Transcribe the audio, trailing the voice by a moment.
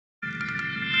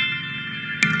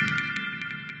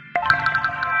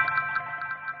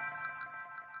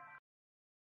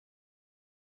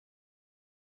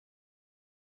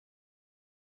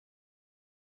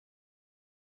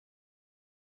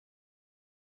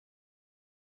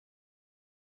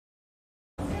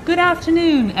Good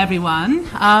afternoon, everyone.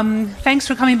 Thanks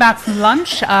for coming back from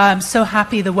lunch. I'm so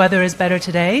happy the weather is better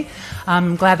today.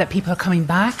 I'm glad that people are coming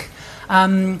back.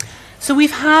 So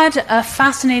we've had a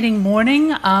fascinating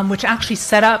morning, which actually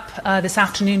set up this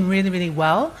afternoon really, really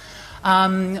well.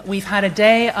 We've had a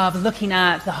day of looking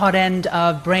at the hot end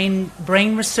of brain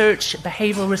research,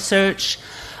 behavioral research.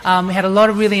 We had a lot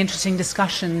of really interesting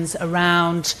discussions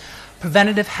around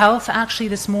preventative health actually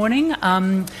this morning.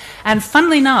 And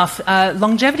funnily enough,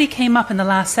 longevity came up in the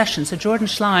last session. So Jordan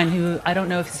Schlein, who I don't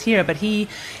know if he's here, but he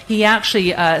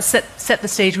actually set the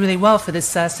stage really well for this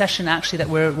session actually that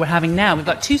we're having now. We've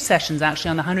got two sessions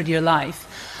actually on the 100-year life.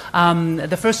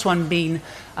 The first one being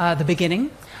the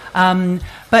beginning.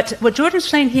 But what Jordan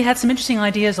Schlein, he had some interesting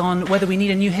ideas on whether we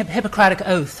need a new Hippocratic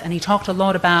oath. And he talked a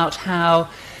lot about how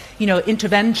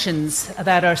interventions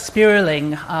that are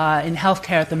spiraling in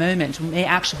healthcare at the moment may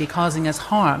actually be causing us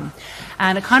harm.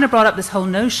 And it kind of brought up this whole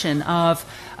notion of,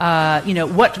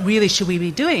 what really should we be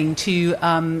doing to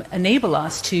enable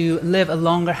us to live a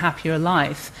longer, happier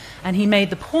life? And he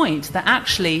made the point that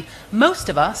actually most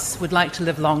of us would like to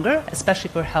live longer, especially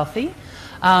if we're healthy.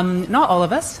 Not all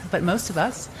of us, but most of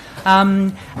us.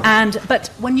 But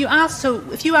when you ask, so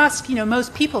if you ask,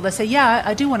 most people, they say, yeah,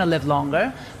 I do want to live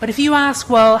longer. But if you ask,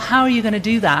 well, how are you going to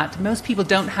do that? Most people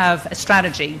don't have a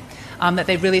strategy that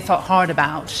they've really thought hard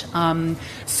about.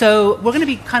 So we're going to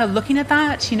be kind of looking at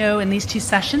that, in these two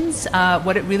sessions,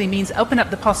 what it really means, open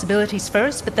up the possibilities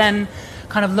first, but then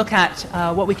kind of look at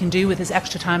what we can do with this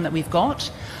extra time that we've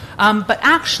got. But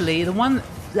actually, the one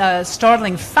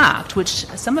startling fact, which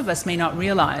some of us may not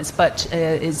realize, but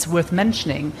is worth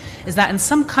mentioning, is that in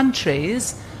some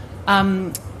countries,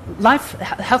 life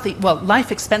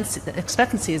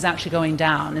expectancy is actually going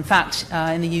down. In fact,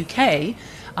 in the UK,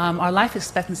 our life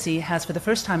expectancy has, for the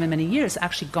first time in many years,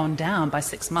 actually gone down by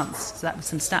 6 months. So that was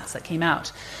some stats that came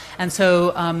out. And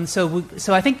so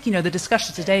I think the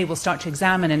discussion today will start to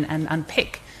examine and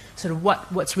unpick sort of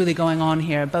what's really going on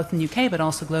here, both in the UK but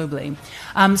also globally.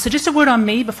 So just a word on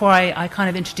me before I kind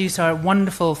of introduce our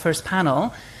wonderful first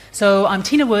panel. So I'm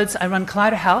Tina Woods. I run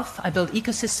Collider Health. I build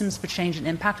ecosystems for change and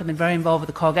impact. I've been very involved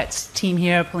with the CogX team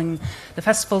here, pulling the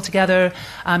festival together.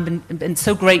 Been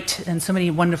so great and so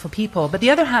many wonderful people. But the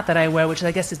other hat that I wear, which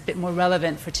I guess is a bit more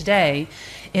relevant for today,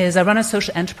 is I run a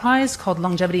social enterprise called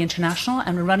Longevity International,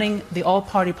 and we're running the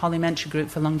all-party parliamentary group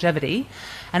for longevity.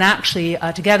 And actually,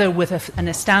 together with an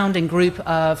astounding group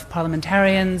of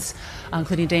parliamentarians,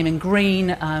 including Damon Green,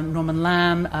 Norman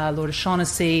Lamb, Lord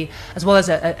O'Shaughnessy, as well as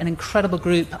an incredible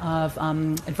group of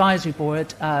advisory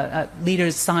board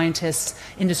leaders, scientists,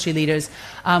 industry leaders.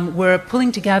 We're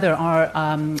pulling together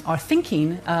our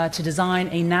thinking to design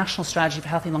a national strategy for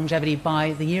healthy longevity by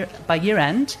year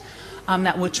end.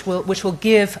 Which will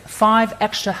give 5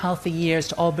 extra healthy years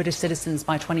to all British citizens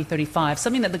by 2035,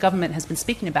 something that the government has been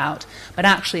speaking about, but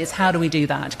actually it's how do we do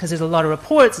that? Because there's a lot of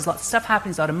reports, there's lots of stuff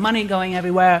happening, there's a lot of money going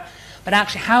everywhere, but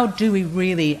actually how do we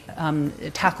really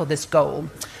tackle this goal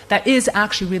that is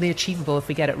actually really achievable if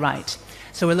we get it right?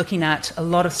 So we're looking at a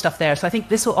lot of stuff there. So I think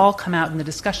this will all come out in the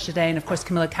discussion today, and of course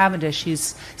Camilla Cavendish,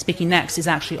 who's speaking next, is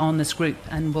actually on this group,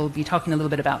 and we'll be talking a little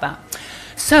bit about that.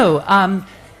 So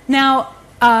now,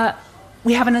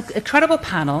 we have an incredible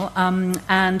panel,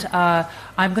 and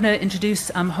I'm going to introduce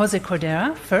Jose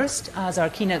Cordeiro first as our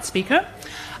keynote speaker.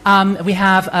 We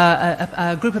have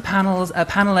a group of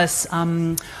panelists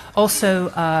also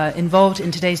involved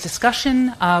in today's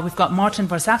discussion. We've got Martin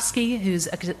Varsavsky, who's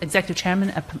Executive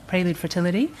Chairman at Prelude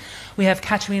Fertility. We have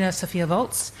Katerina Sofia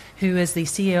Volz, who is the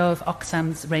CEO of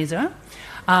Oxfam's Razor.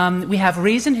 We have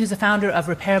Reason, who's the founder of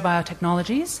Repair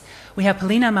Biotechnologies. We have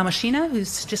Polina Mamashina,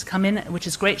 who's just come in, which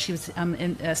is great. She was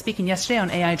speaking yesterday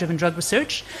on AI-driven drug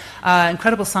research,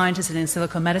 incredible scientist in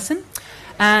silico medicine.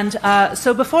 And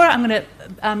so before, I'm going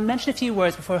to mention a few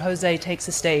words before Jose takes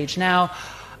the stage. Now,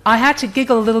 I had to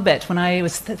giggle a little bit when I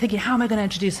was thinking, how am I going to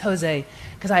introduce Jose?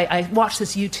 Because I watched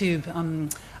this YouTube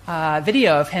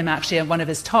video of him actually at one of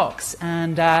his talks,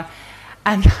 and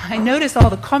I noticed all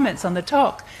the comments on the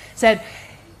talk said,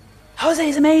 Jose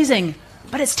is amazing,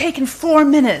 but it's taken 4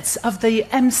 minutes of the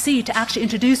MC to actually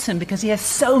introduce him because he has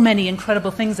so many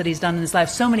incredible things that he's done in his life,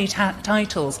 so many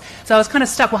titles. So I was kind of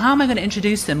stuck, well, how am I going to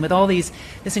introduce him with all this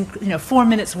 4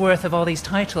 minutes worth of all these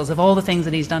titles, of all the things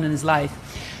that he's done in his life?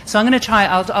 So I'm going to try,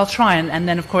 I'll try, and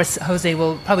then of course Jose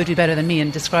will probably do better than me in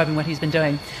describing what he's been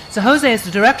doing. So Jose is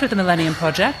the director of the Millennium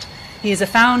Project. He is a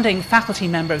founding faculty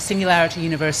member of Singularity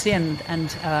University,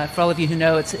 and for all of you who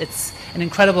know, it's an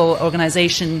incredible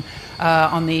organization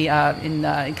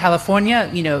in California,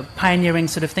 pioneering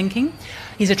sort of thinking.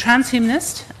 He's a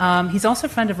transhumanist. He's also a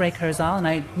friend of Ray Kurzweil, and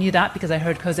I knew that because I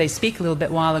heard Jose speak a little bit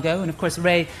while ago. And of course,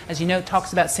 Ray, as you know,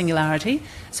 talks about singularity.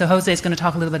 So Jose is going to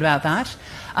talk a little bit about that.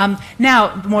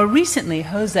 Now, more recently,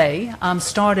 Jose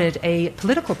started a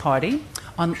political party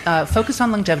focused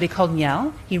on longevity called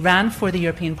Miel. He ran for the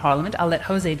European Parliament. I'll let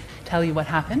Jose tell you what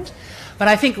happened. But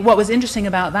I think what was interesting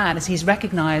about that is he's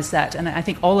recognized that, and I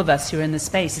think all of us who are in this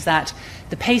space, is that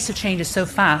the pace of change is so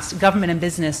fast, government and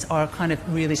business are kind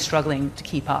of really struggling to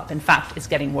keep up. In fact, it's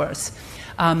getting worse.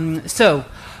 So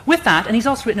with that, and he's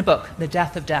also written a book, The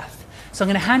Death of Death. So I'm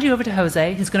going to hand you over to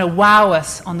Jose, who's going to wow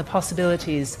us on the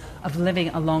possibilities of living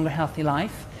a longer, healthy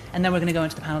life. And then we're going to go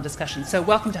into the panel discussion. So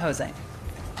welcome to Jose.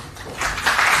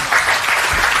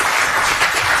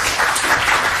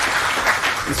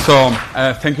 So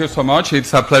thank you so much.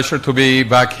 It's a pleasure to be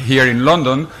back here in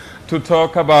London to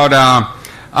talk about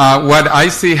what I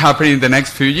see happening in the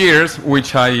next few years,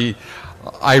 which I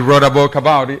wrote a book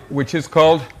about, which is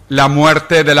called La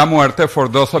Muerte de la Muerte, for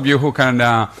those of you who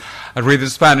can read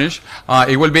Spanish.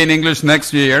 It will be in English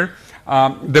next year.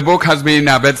 The book has been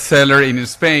a bestseller in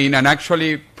Spain and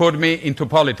actually put me into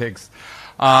politics.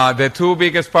 The two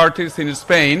biggest parties in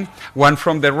Spain, one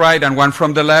from the right and one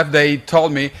from the left, they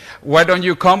told me, why don't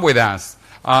you come with us?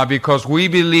 Because we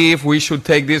believe we should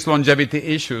take these longevity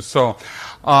issues. So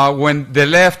when the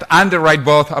left and the right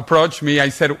both approached me, I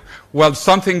said, well,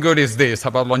 something good is this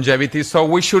about longevity, so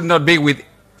we should not be with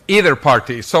either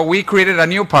party. So we created a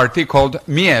new party called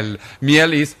Miel.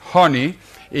 Miel is honey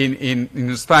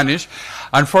in Spanish.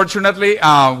 Unfortunately,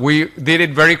 we did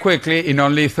it very quickly in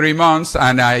only 3 months,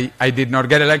 and I did not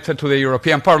get elected to the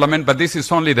European Parliament, but this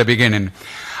is only the beginning.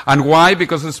 And why?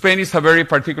 Because Spain is a very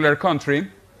particular country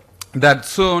that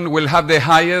soon will have the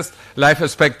highest life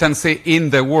expectancy in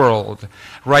the world.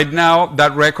 Right now,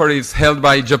 that record is held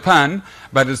by Japan,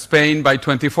 but Spain by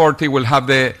 2040 will have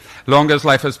the longest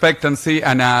life expectancy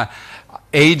and an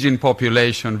aging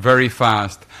population very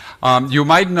fast. You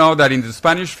might know that in the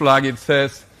Spanish flag it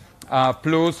says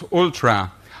plus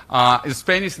ultra.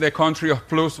 Spain is the country of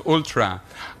plus ultra,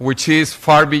 which is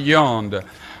far beyond.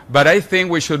 But I think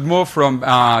we should move from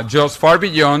just far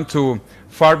beyond to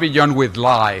far beyond with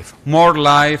life. More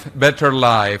life, better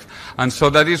life. And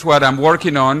so that is what I'm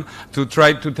working on to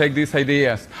try to take these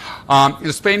ideas.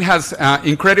 Spain has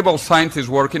incredible scientists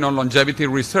working on longevity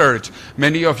research.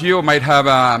 Many of you might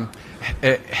have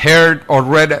heard or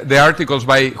read the articles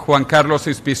by Juan Carlos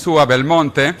Ispizua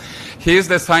Belmonte. He is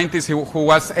the scientist who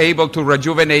was able to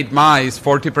rejuvenate mice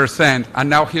 40%, and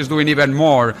now he's doing even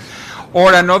more.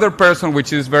 Or another person,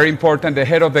 which is very important, the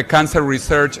head of the Cancer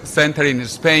Research Center in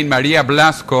Spain, Maria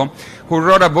Blasco, who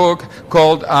wrote a book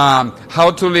called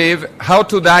How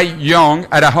to Die Young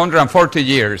at 140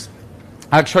 Years.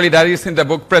 Actually, that is in the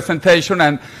book presentation,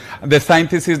 and the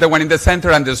scientist is the one in the center,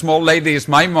 and the small lady is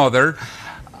my mother.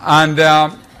 And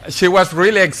she was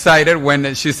really excited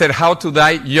when she said how to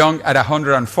die young at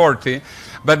 140.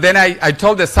 But then I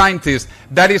told the scientists,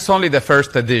 that is only the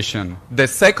first edition. The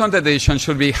second edition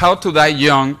should be how to die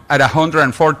young at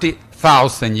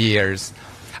 140,000 years.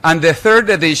 And the third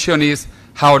edition is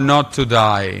how not to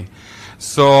die.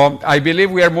 So I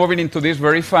believe we are moving into this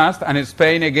very fast, and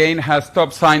Spain again has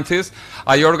top scientists.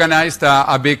 I organized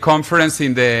a big conference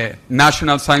in the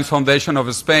National Science Foundation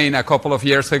of Spain a couple of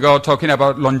years ago talking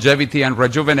about longevity and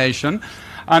rejuvenation.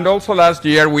 And also last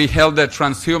year we held the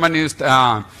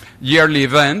Transhumanist yearly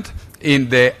event in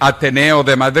the Ateneo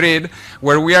de Madrid,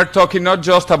 where we are talking not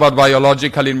just about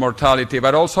biological immortality,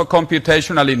 but also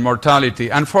computational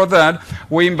immortality. And for that,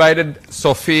 we invited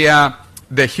Sophia,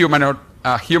 the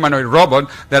humanoid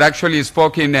robot that actually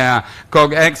spoke in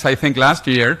CogX, I think, last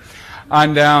year.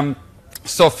 And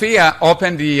Sophia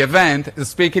opened the event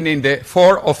speaking in the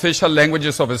 4 official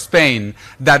languages of Spain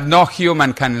that no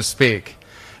human can speak.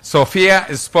 Sophia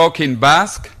spoke in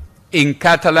Basque, in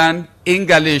Catalan, in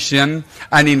Galician,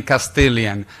 and in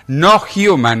Castilian. No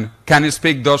human can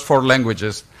speak those 4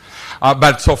 languages,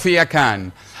 but Sophia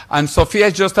can. And Sophia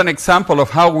is just an example of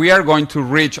how we are going to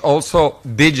reach also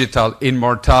digital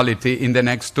immortality in the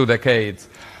next 2 decades.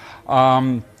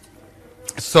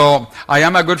 So I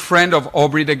am a good friend of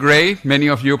Aubrey de Grey. Many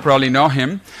of you probably know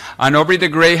him. And Aubrey de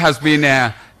Grey has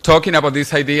been talking about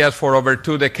these ideas for over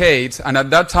 2 decades. And at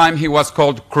that time, he was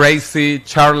called crazy,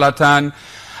 charlatan.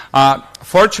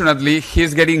 Fortunately,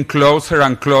 he's getting closer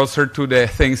and closer to the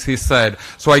things he said.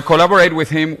 So I collaborate with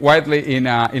him widely in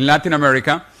Latin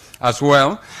America as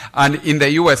well, and in the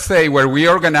USA, where we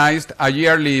organized a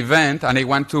yearly event, and I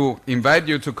want to invite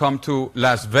you to come to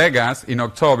Las Vegas in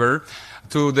October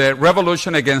to the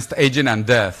Revolution Against Aging and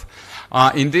Death.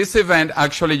 In this event,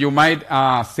 actually, you might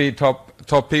see top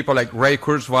top people like Ray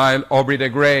Kurzweil, Aubrey de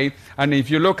Grey, and if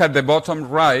you look at the bottom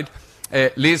right,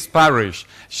 Liz Parrish.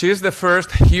 She is the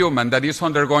first human that is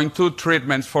undergoing 2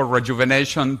 treatments for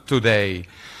rejuvenation today.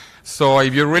 So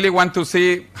if you really want to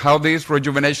see how these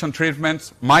rejuvenation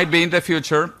treatments might be in the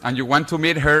future, and you want to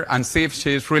meet her and see if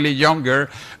she is really younger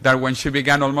than when she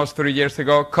began almost 3 years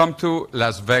ago, come to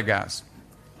Las Vegas.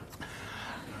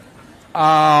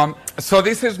 So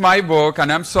this is my book,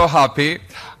 and I'm so happy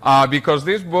because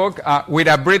this book, with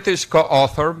a British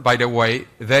co-author, by the way,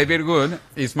 David Good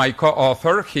is my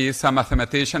co-author. He is a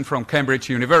mathematician from Cambridge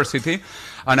University,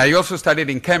 and I also studied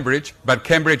in Cambridge, but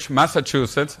Cambridge,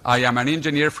 Massachusetts. I am an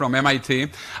engineer from MIT,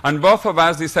 and both of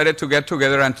us decided to get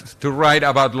together and to write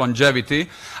about longevity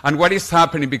and what is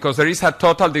happening, because there is a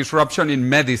total disruption in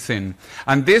medicine,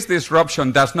 and this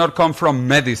disruption does not come from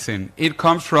medicine. It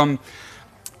comes from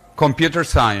computer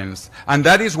science, and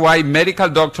that is why medical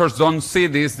doctors don't see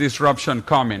this disruption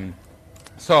coming.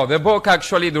 So the book,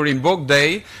 actually, during book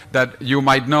day, that you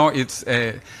might know, it's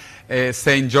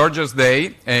St. George's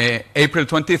Day, April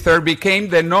 23rd, became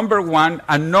the #1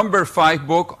 and #5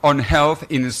 book on health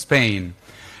in Spain.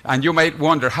 And you might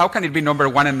wonder, how can it be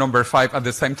 #1 and #5 at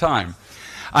the same time?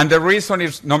 And the reason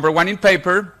is #1 in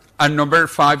paper and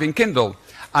 #5 in Kindle.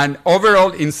 And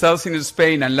overall, in sales in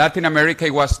Spain and Latin America,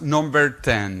 it was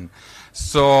 #10.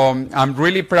 So I'm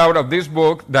really proud of this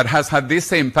book that has had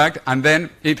this impact, and then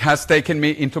it has taken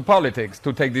me into politics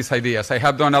to take these ideas. I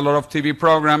have done a lot of TV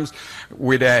programs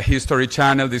with a History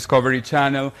Channel, Discovery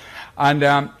Channel,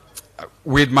 and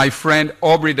with my friend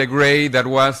Aubrey de Grey, that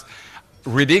was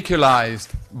ridiculized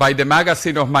by the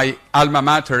magazine of my alma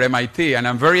mater, MIT, and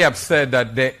I'm very upset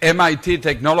that the MIT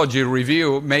Technology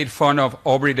Review made fun of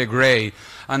Aubrey de Grey.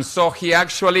 And so he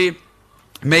actually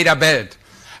made a bet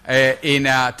in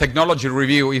a technology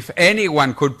review. If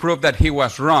anyone could prove that he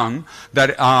was wrong,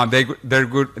 that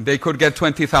they could get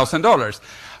 $20,000.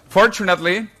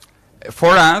 Fortunately,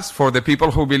 for us, for the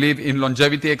people who believe in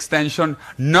longevity extension,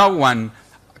 no one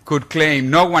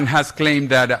has claimed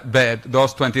that bet,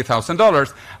 those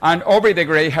 $20,000. And Aubrey de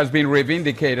Grey has been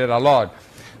reivindicated a lot.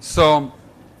 So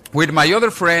with my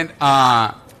other friend,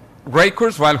 Ray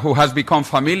Kurzweil, who has become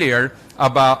familiar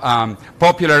about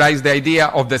popularized the idea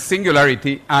of the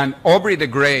singularity, and Aubrey de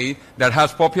Grey, that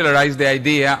has popularized the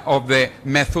idea of the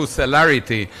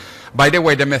Methuselarity. By the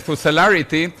way, the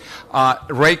Methuselarity,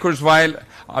 Ray Kurzweil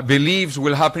believes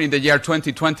will happen in the year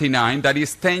 2029, that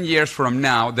is 10 years from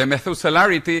now. The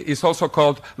Methuselarity is also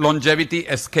called longevity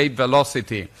escape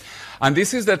velocity. And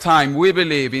this is the time we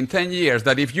believe in 10 years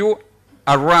that if you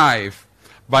arrive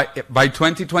by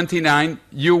 2029,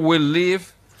 you will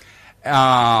live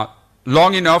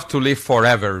long enough to live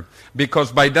forever.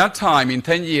 Because by that time, in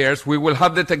 10 years, we will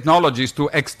have the technologies to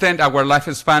extend our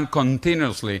lifespan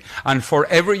continuously. And for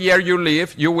every year you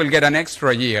live, you will get an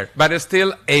extra year. But it's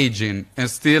still aging,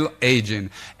 and still aging.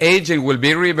 Aging will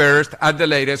be reversed at the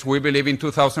latest, we believe, in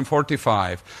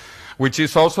 2045. Which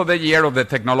is also the year of the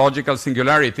technological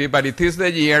singularity, but it is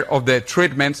the year of the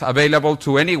treatments available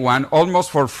to anyone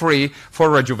almost for free for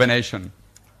rejuvenation.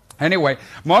 Anyway,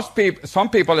 some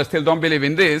people still don't believe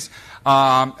in this,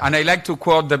 and I like to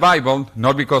quote the Bible,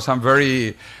 not because I'm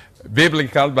very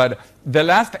biblical, but the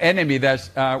last enemy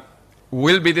that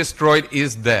will be destroyed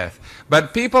is death.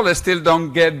 But people still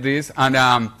don't get this, and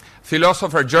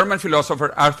German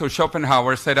philosopher Arthur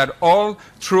Schopenhauer said that all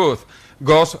truth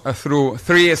goes through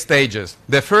 3 stages.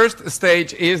 The first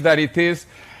stage is that it is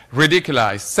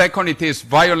ridiculized. Second, it is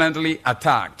violently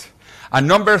attacked. And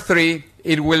number 3,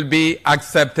 it will be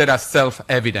accepted as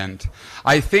self-evident.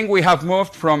 I think we have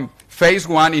moved from phase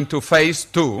 1 into phase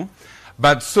 2,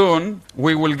 but soon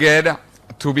we will get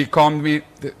to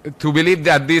believe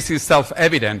that this is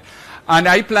self-evident. And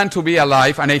I plan to be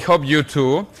alive, and I hope you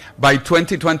too, by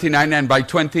 2029 and by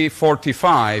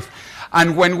 2045.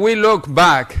 And when we look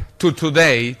back to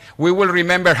today, we will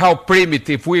remember how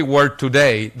primitive we were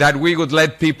today, that we would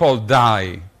let people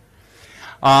die.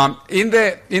 In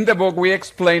the book, we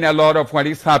explain a lot of what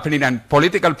is happening, and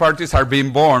political parties are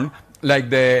being born, like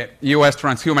the U.S.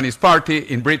 Transhumanist Party.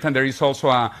 In Britain, there is also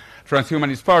a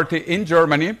Transhumanist Party. In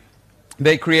Germany,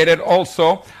 they created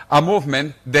also a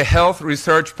movement, the Health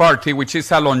Research Party, which is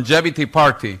a longevity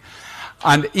party.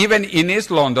 And even in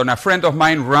East London, a friend of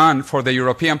mine ran for the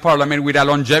European Parliament with a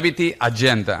longevity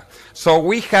agenda. So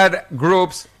we had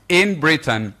groups in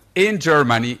Britain, in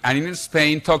Germany, and in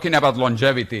Spain talking about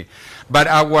longevity. But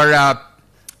our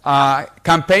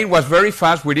campaign was very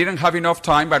fast. We didn't have enough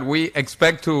time, but we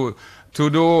expect to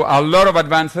do a lot of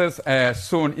advances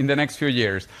soon in the next few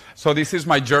years. So this is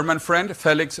my German friend,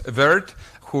 Felix Wirth,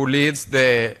 who leads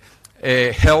the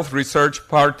health research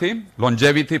party,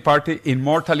 longevity party,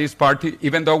 immortalist party,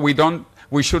 even though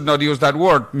we should not use that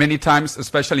word many times,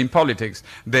 especially in politics,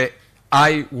 the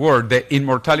I word, the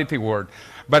immortality word.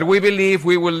 But we believe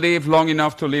we will live long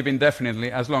enough to live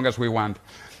indefinitely, as long as we want.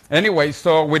 Anyway,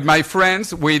 so with my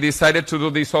friends, we decided to do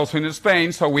this also in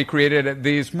Spain, so we created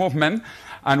this movement,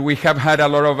 and we have had a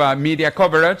lot of media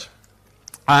coverage,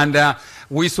 and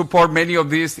we support many of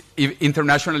these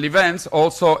international events.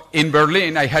 Also in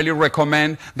Berlin, I highly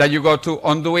recommend that you go to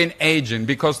Undoing Aging,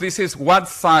 because this is what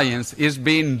science is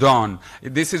being done.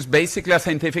 This is basically a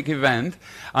scientific event,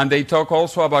 and they talk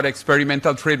also about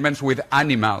experimental treatments with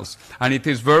animals. And it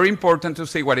is very important to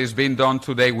see what is being done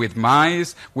today with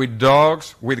mice, with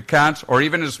dogs, with cats, or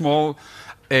even small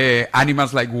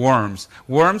animals like worms.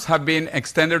 Worms have been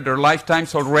extended their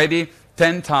lifetimes already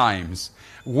 10 times.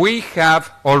 We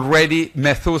have already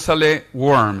Methuselah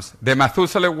worms, the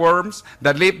Methuselah worms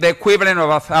that live the equivalent of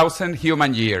 1,000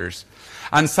 human years.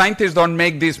 And scientists don't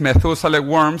make these Methuselah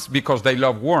worms because they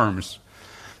love worms.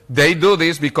 They do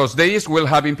this because these will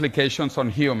have implications on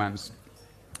humans.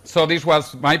 So this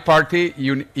was my party,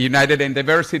 United in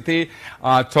Diversity,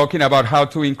 talking about how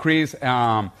to increase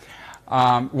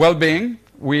well-being.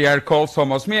 We are called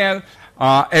Somos Miel.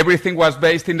 Everything was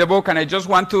based in the book, and I just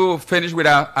want to finish with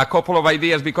a couple of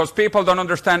ideas, because people don't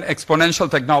understand exponential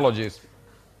technologies.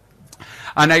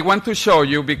 And I want to show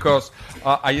you, because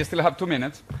I still have 2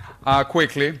 minutes,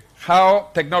 quickly, how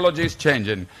technology is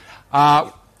changing.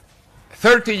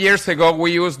 30 years ago,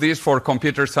 we used this for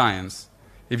computer science.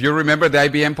 If you remember the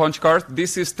IBM punch card,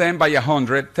 this is 10 by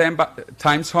 100. 10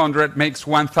 times 100 makes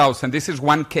 1,000. This is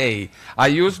 1K. I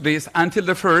used this until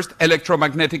the first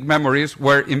electromagnetic memories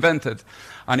were invented.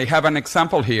 And I have an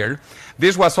example here.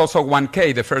 This was also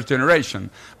 1K, the first generation.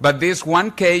 But this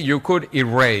 1K you could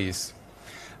erase.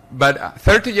 But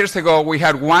 30 years ago, we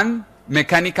had one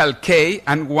mechanical K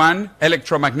and one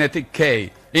electromagnetic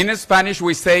K. In Spanish,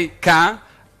 we say K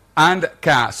and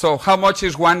K. So how much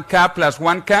is 1K plus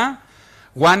 1K?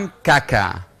 1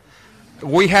 caca.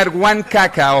 We had 1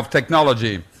 caca of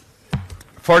technology.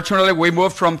 Fortunately, we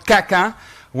moved from caca,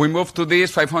 we moved to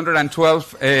these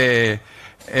 512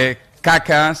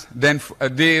 cacas, then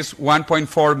this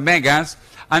 1.4 megas,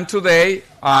 and today,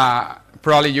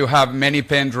 probably you have many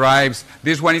pen drives.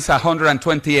 This one is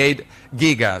 128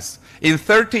 gigas. In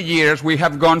 30 years, we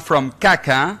have gone from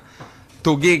caca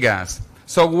to gigas.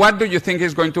 So what do you think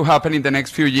is going to happen in the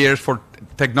next few years for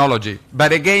technology?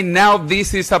 But again, now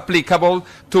this is applicable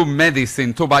to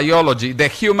medicine, to biology. The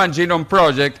Human Genome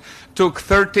Project took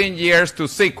 13 years to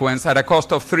sequence at a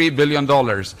cost of $3 billion.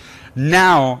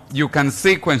 Now you can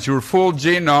sequence your full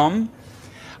genome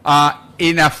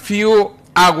in a few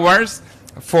hours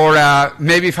for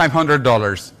maybe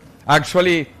 $500.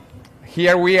 Actually,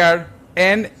 here we are,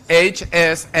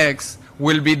 NHSX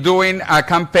will be doing a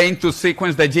campaign to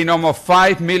sequence the genome of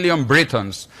 5 million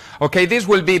Britons. Okay, this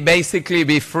will basically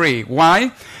be free.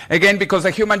 Why? Again, because the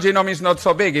human genome is not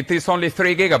so big. It is only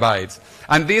 3 gigabytes.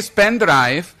 And this pen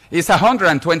drive is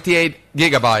 128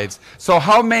 gigabytes. So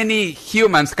how many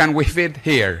humans can we fit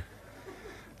here?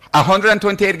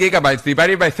 128 gigabytes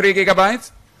divided by 3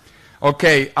 gigabytes?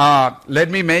 Okay,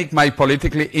 let me make my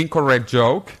politically incorrect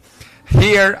joke.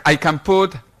 Here I can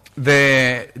put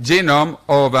the genome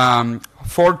of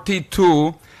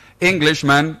 42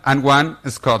 Englishmen and 1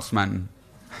 Scotsman.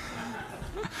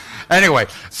 Anyway,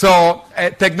 so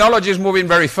technology is moving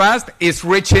very fast. It's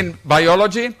reaching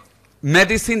biology.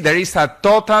 Medicine, there is a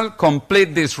total,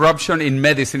 complete disruption in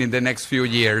medicine in the next few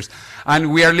years.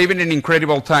 And we are living in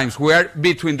incredible times. We are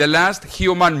between the last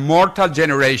human mortal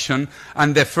generation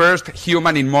and the first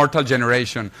human immortal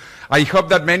generation. I hope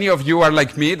that many of you are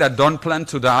like me, that don't plan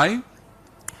to die.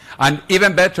 And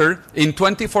even better, in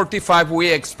 2045,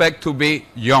 we expect to be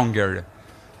younger.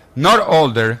 Not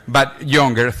older, but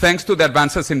younger, thanks to the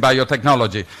advances in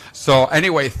biotechnology. So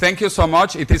anyway, thank you so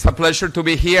much. It is a pleasure to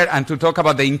be here and to talk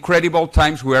about the incredible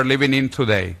times we are living in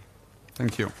today.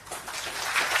 Thank you.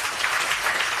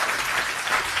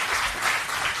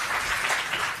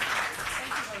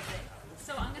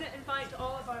 So I'm going to invite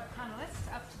all of our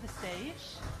panelists up to the stage.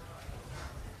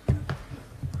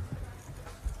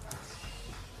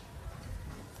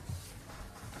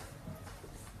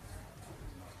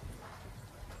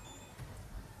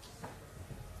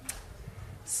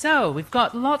 So we've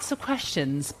got lots of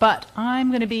questions, but I'm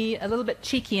going to be a little bit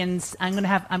cheeky, and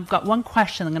I've got one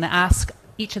question I'm going to ask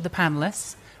each of the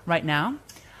panelists right now.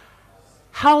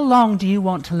 How long do you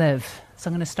want to live? So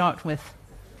I'm going to start with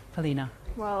Polina.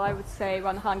 Well, I would say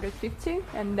 150,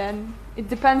 and then it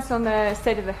depends on the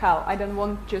state of the health. I don't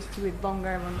want just to live longer,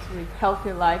 I want to live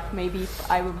healthy life. Maybe if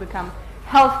I will become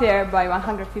healthier by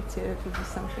 150, it would be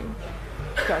something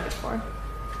target for.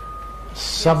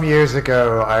 Some years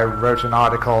ago, I wrote an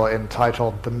article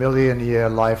entitled "The Million-Year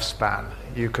Lifespan."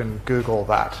 You can Google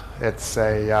that. It's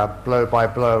a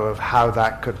blow-by-blow of how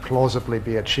that could plausibly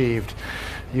be achieved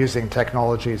using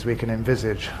technologies we can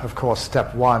envisage. Of course,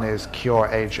 step one is cure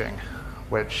aging,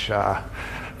 which a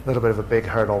little bit of a big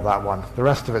hurdle, that one. The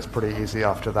rest of it's pretty easy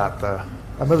after that, though.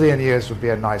 A million years would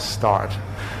be a nice start.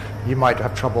 You might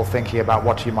have trouble thinking about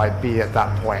what you might be at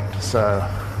that point, so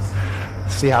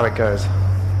see how it goes.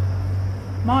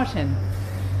 Martin.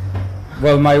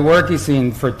 Well, my work is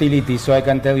in fertility, so I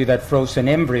can tell you that frozen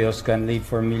embryos can live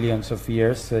for millions of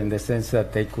years, in the sense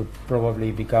that they could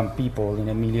probably become people in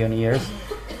a million years.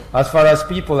 As far as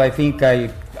people, I think I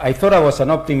thought I was an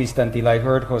optimist until I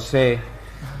heard Jose.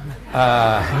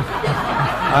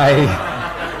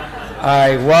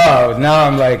 Wow, now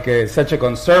I'm like such a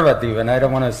conservative, and I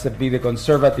don't want to be the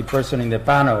conservative person in the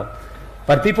panel.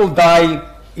 But people die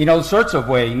in all sorts of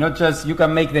ways, not just you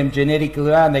can make them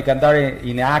genetically, and they can die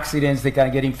in accidents, they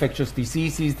can get infectious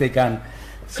diseases, they can.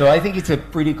 So I think it's a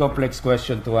pretty complex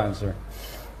question to answer.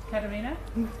 Katerina?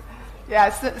 Yeah,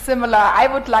 similar. I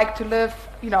would like to live,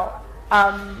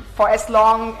 for as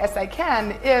long as I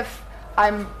can if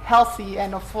I'm healthy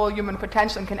and of full human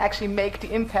potential and can actually make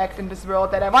the impact in this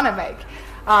world that I want to make.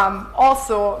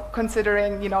 Also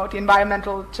considering, the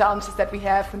environmental challenges that we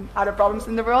have and other problems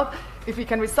in the world. If we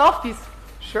can resolve these,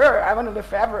 sure, I want to live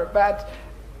forever. But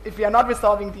if we are not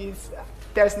resolving these,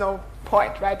 there's no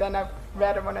point, right? Then I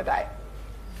rather want to die.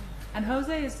 And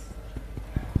Jose is...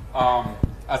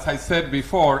 As I said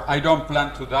before, I don't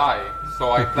plan to die,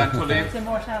 so I plan to live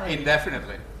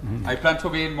indefinitely. Mm-hmm. I plan to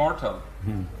be immortal.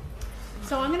 Mm-hmm.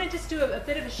 So I'm going to just do a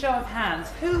bit of a show of hands.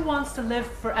 Who wants to live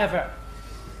forever?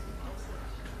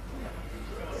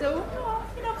 So,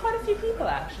 quite a few people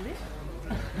actually.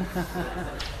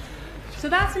 So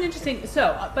that's an interesting.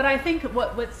 But I think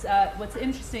what's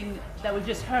interesting that we've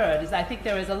just heard is I think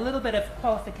there is a little bit of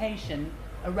qualification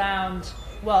around.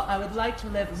 Well, I would like to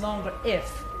live longer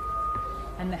if,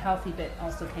 and the healthy bit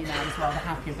also came out as well, the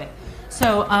happier bit.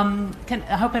 So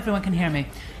I hope everyone can hear me.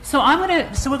 So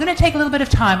we're gonna take a little bit of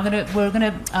time. We're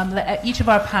gonna let each of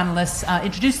our panelists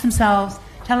introduce themselves,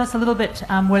 tell us a little bit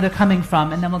where they're coming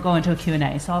from, and then we'll go into a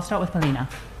Q&A. So I'll start with Paulina.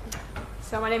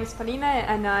 So my name is Paulina,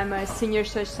 and I'm a senior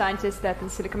research scientist at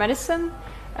Insilico Medicine.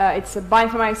 It's a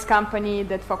bioinformatics company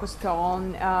that focused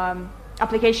on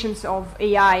applications of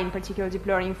AI, in particular deep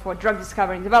learning, for drug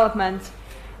discovery and development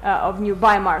of new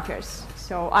biomarkers.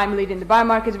 So I'm leading the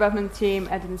biomarker development team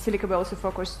at Insilico. We also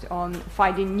focused on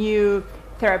finding new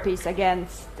therapies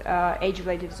against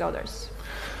age-related disorders.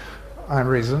 I'm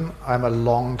Reason. I'm a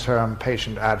long-term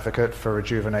patient advocate for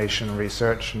rejuvenation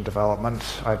research and development.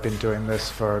 I've been doing this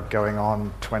for going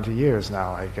on 20 years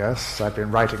now, I guess. I've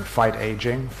been writing Fight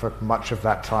Aging for much of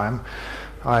that time.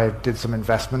 I did some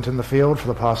investment in the field for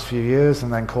the past few years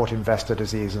and then caught investor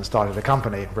disease and started a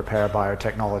company, Repair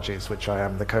Biotechnologies, which I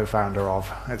am the co-founder of.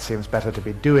 It seems better to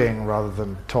be doing rather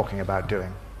than talking about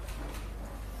doing.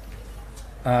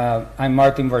 I'm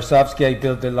Martin Varsavsky. I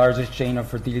built the largest chain of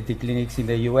fertility clinics in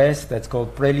the US that's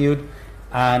called Prelude,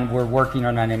 and we're working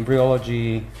on an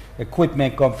embryology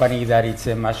equipment company that it's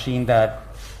a machine that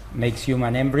makes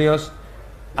human embryos.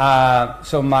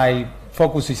 So my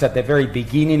focus is at the very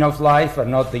beginning of life and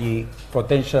not the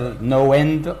potential no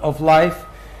end of life.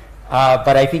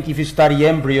 But I think if you study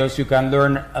embryos, you can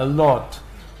learn a lot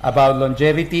about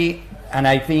longevity, and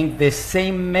I think the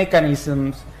same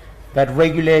mechanisms that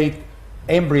regulate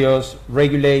embryos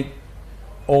regulate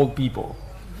old people.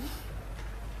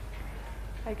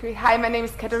 I agree. Hi, my name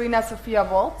is Katharina Sophia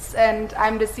Woltz, and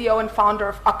I'm the CEO and founder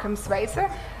of Occam's Razor.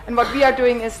 And what we are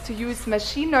doing is to use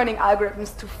machine learning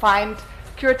algorithms to find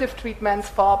curative treatments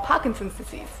for Parkinson's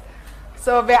disease.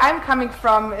 So where I'm coming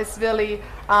from is really,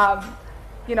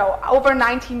 over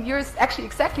 19 years, actually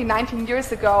exactly 19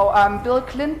 years ago, Bill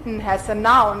Clinton has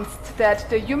announced that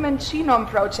the Human Genome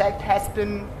Project has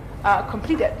been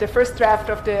completed. The first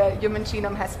draft of the human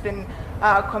genome has been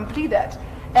completed,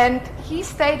 and he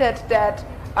stated that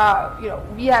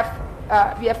we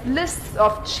have lists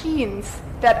of genes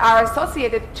that are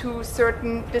associated to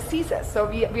certain diseases. So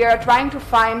we are trying to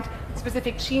find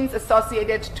specific genes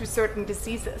associated to certain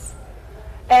diseases,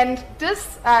 and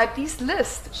these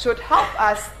lists should help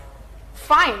us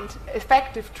find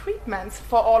effective treatments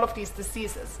for all of these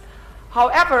diseases.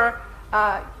 However,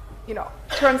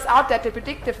 turns out that the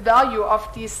predictive value of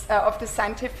these of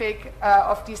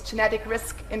these genetic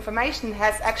risk information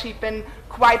has actually been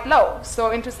quite low.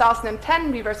 So in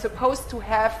 2010, we were supposed to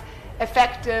have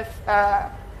effective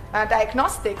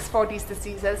diagnostics for these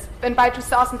diseases, and by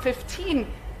 2015,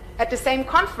 at the same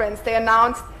conference, they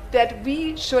announced that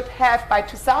we should have, by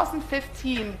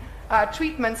 2015,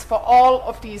 treatments for all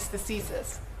of these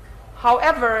diseases.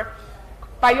 However,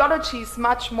 biology is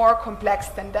much more complex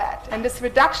than that. And this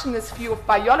reductionist view of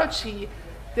biology,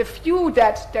 the view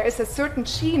that there is a certain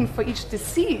gene for each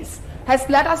disease, has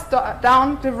led us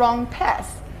down the wrong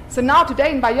path. So now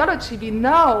today in biology, we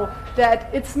know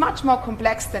that it's much more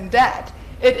complex than that.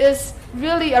 It is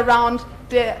really around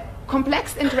the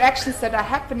complex interactions that are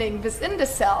happening within the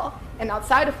cell and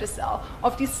outside of the cell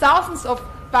of these thousands of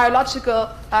biological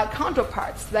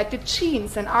counterparts, like the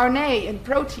genes and RNA and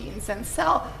proteins and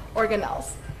cell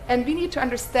organelles. And we need to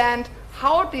understand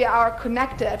how they are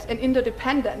connected and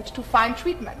interdependent to find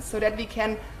treatments, so that we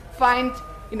can find,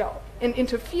 and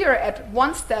interfere at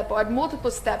one step or at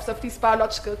multiple steps of these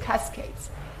biological cascades.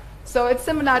 So it's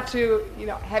similar to,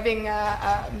 having,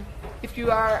 if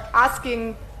you are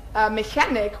asking a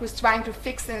mechanic who's trying to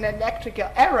fix an electrical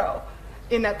arrow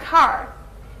in a car,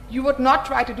 you would not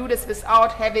try to do this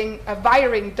without having a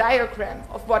wiring diagram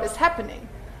of what is happening.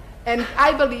 And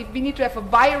I believe we need to have a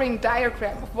wiring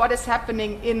diagram of what is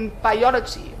happening in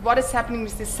biology, what is happening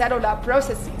with the cellular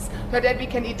processes, so that we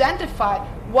can identify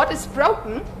what is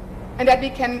broken and that we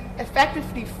can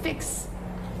effectively fix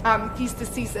these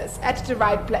diseases at the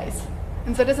right place.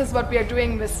 And so this is what we are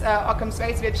doing with Occam's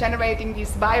razor. We are generating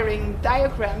these wiring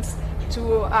diagrams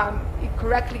to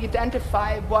correctly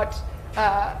identify what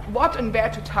and where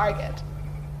to target.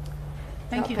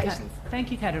 Thank you, thank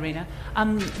you, Katerina.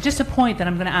 Just a point that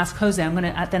I'm going to ask Jose. I'm going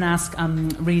to then ask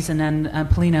Reason and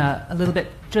Polina a little bit,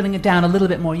 drilling it down a little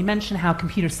bit more. You mentioned how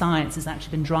computer science has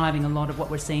actually been driving a lot of what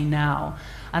we're seeing now.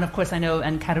 And of course, I know,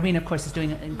 and Katerina, of course, is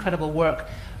doing incredible work,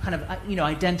 kind of,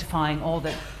 identifying all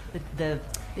the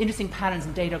interesting patterns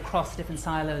of data across different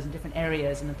silos and different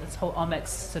areas, and this whole omics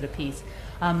sort of piece.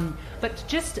 But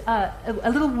just a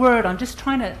little word on just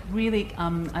trying to really,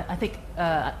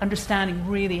 understanding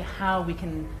really how we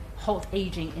can halt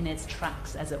aging in its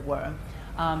tracks, as it were.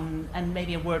 And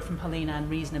maybe a word from Polina and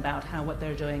Reason about how what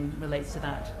they're doing relates to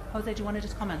that. Jose, do you want to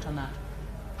just comment on that?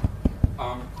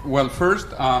 Well, first,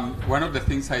 one of the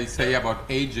things I say about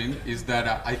aging is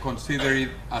that I consider it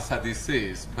as a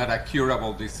disease, but a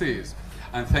curable disease.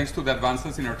 And thanks to the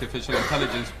advances in artificial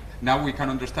intelligence, now we can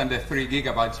understand the 3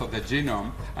 gigabytes of the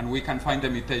genome, and we can find the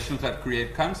mutations that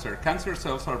create cancer. Cancer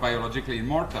cells are biologically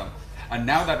immortal. And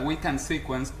now that we can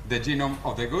sequence the genome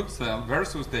of the good cell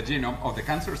versus the genome of the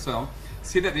cancer cell,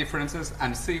 see the differences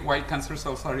and see why cancer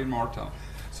cells are immortal.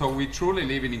 So we truly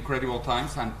live in incredible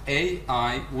times, and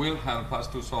AI will help us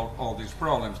to solve all these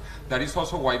problems. That is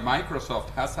also why Microsoft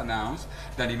has announced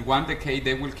that in 1 decade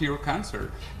they will cure cancer.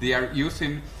 They are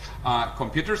using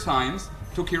computer science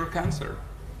to cure cancer.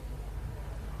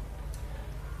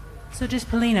 So just,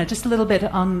 Polina, just a little bit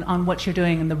on what you're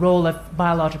doing and the role of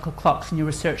biological clocks in your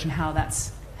research and how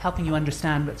that's helping you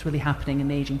understand what's really happening in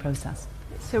the aging process.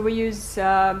 So we use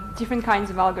different kinds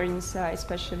of algorithms,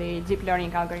 especially deep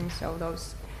learning algorithms, so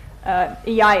those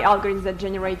AI algorithms that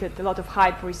generated a lot of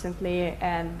hype recently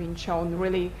and been shown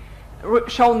really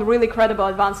credible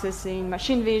advances in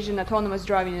machine vision, autonomous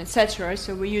driving, etc.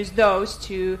 So we use those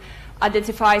to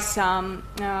identify some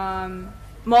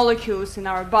molecules in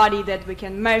our body that we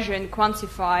can measure and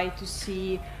quantify to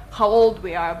see how old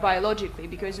we are biologically,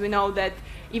 because we know that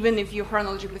even if you're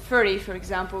chronologically 30, for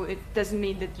example, it doesn't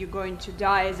mean that you're going to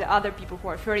die as the other people who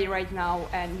are 30 right now,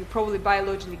 and you're probably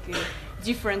biologically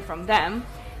different from them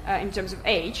in terms of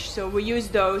age. So we use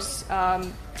those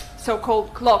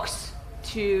so-called clocks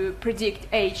to predict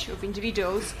age of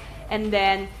individuals, and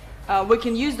then we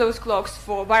can use those clocks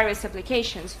for various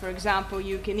applications. For example,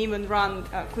 you can even run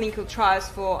clinical trials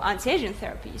for anti-aging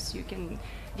therapies. You can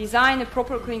design a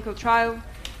proper clinical trial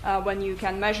when you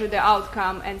can measure the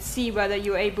outcome and see whether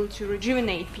you're able to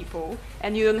rejuvenate people,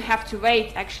 and you don't have to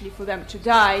wait actually for them to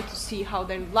die to see how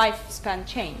their lifespan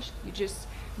changed. You just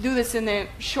do this in a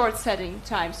short setting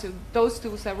time. So those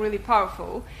tools are really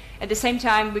powerful. At the same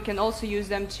time, we can also use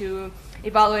them to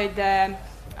evaluate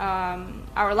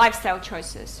our lifestyle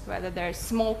choices, whether there's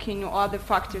smoking or other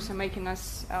factors are making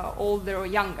us older or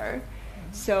younger.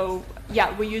 So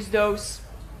yeah, we use those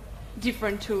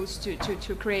different tools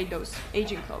to create those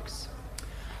aging clocks.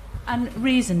 And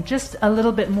Reason, just a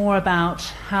little bit more about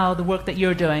how the work that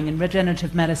you're doing in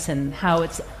regenerative medicine, how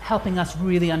it's helping us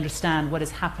really understand what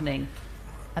is happening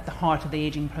at the heart of the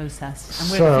aging process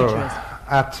and where the future is.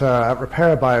 At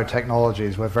Repair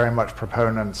Biotechnologies, we're very much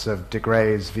proponents of de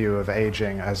Grey's view of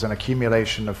aging as an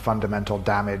accumulation of fundamental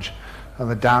damage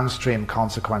and the downstream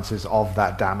consequences of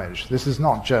that damage. This is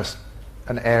not just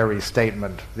an airy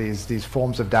statement. These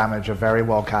forms of damage are very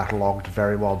well catalogued,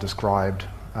 very well described.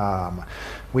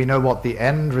 We know what the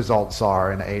end results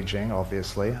are in aging,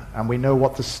 obviously, and we know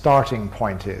what the starting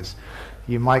point is.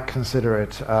 You might consider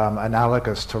it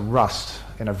analogous to rust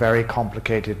in a very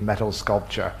complicated metal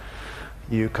sculpture.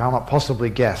 You cannot possibly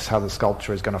guess how the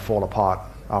sculpture is going to fall apart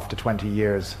after 20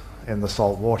 years in the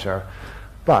salt water,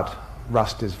 but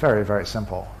rust is very, very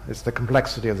simple. It's the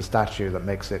complexity of the statue that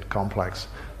makes it complex.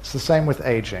 It's the same with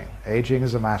aging. Aging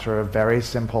is a matter of very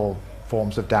simple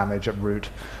forms of damage at root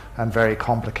and very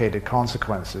complicated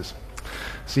consequences.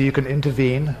 So you can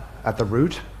intervene at the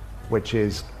root, which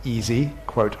is easy,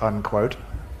 quote unquote,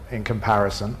 in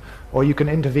comparison, or you can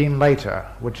intervene later,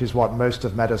 which is what most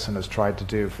of medicine has tried to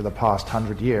do for the past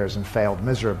 100 years and failed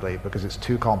miserably because it's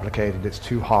too complicated, it's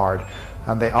too hard,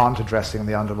 and they aren't addressing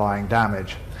the underlying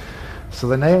damage. So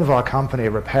the name of our company,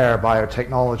 Repair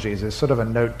Biotechnologies, is sort of a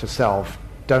note to self.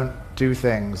 Don't do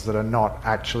things that are not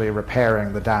actually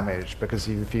repairing the damage, because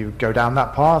if you go down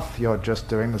that path, you're just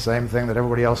doing the same thing that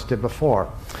everybody else did before.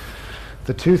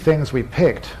 The two things we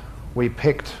picked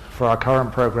for our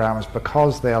current programs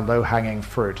because they are low-hanging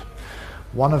fruit.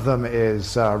 One of them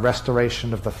is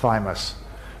restoration of the thymus,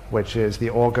 which is the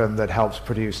organ that helps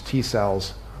produce T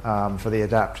cells for the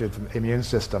adaptive immune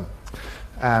system.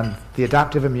 And the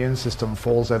adaptive immune system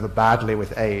falls over badly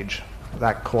with age.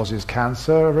 That causes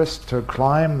cancer risk to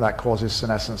climb, that causes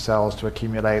senescent cells to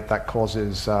accumulate, that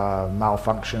causes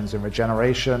malfunctions in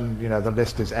regeneration. You know, the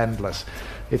list is endless.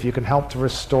 If you can help to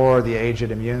restore the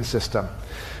aged immune system,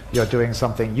 you're doing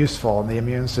something useful, and the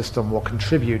immune system will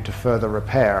contribute to further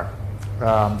repair.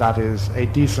 That is a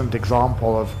decent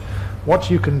example of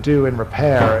what you can do in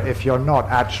repair if you're not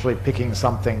actually picking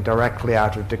something directly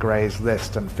out of de Grey's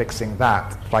list and fixing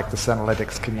that, like the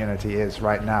senolytics community is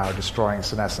right now, destroying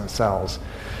senescent cells.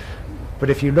 But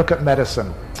if you look at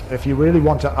medicine, if you really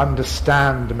want to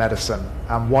understand medicine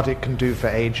and what it can do for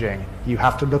aging, you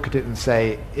have to look at it and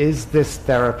say, is this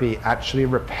therapy actually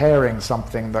repairing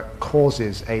something that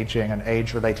causes aging and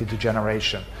age-related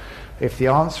degeneration? If the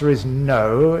answer is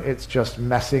no, it's just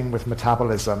messing with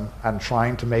metabolism and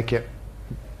trying to make it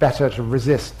better to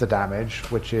resist the damage,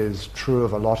 which is true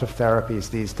of a lot of therapies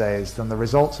these days, then the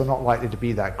results are not likely to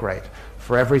be that great.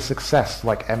 For every success,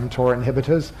 like mTOR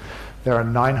inhibitors, there are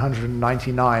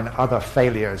 999 other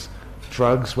failures,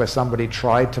 drugs where somebody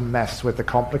tried to mess with the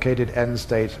complicated end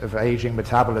state of aging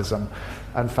metabolism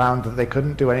and found that they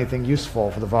couldn't do anything useful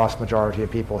for the vast majority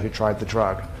of people who tried the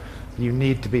drug. You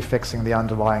need to be fixing the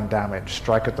underlying damage.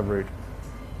 Strike at the root.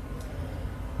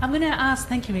 I'm going to ask,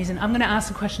 thank you, Reason. I'm going to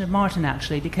ask a question of Martin,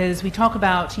 actually, because we talk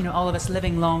about, all of us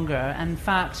living longer. And in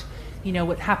fact,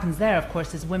 what happens there, of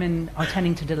course, is women are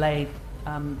tending to delay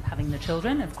having their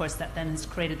children. Of course, that then has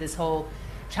created this whole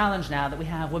challenge now that we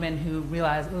have women who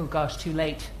realize, oh gosh, too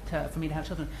late for me to have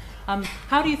children.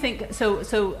 How do you think,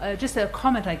 just a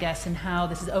comment, I guess, in how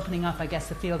this is opening up, I guess,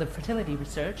 the field of fertility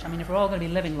research. I mean, if we're all going to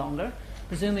be living longer,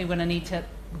 presumably we're going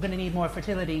to need more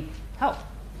fertility help.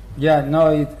 Yeah, no,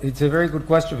 it's a very good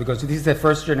question, because this is the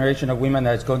first generation of women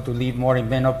that's going to live more in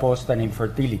menopause than in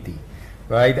fertility,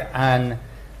 right? And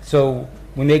so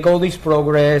we make all this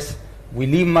progress, we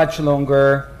live much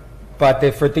longer, but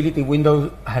the fertility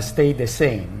window has stayed the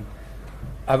same.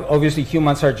 Obviously,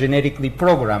 humans are genetically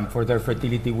programmed for their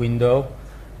fertility window.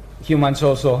 Humans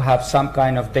also have some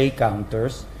kind of day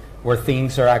counters where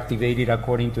things are activated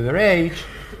according to their age,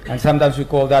 and sometimes we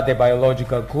call that the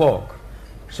biological clock.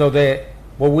 So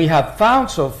what we have found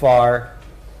so far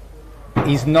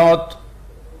is not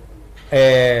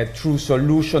a true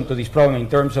solution to this problem in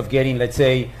terms of getting, let's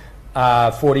say,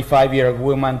 a 45-year-old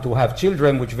woman to have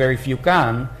children, which very few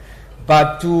can,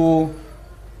 but to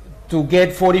get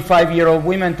 45-year-old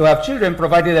women to have children,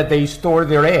 provided that they store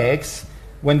their eggs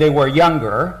when they were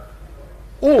younger,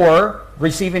 or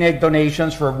receiving egg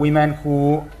donations for women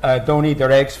who donate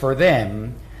their eggs for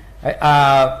them.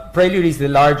 Prelude is the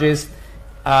largest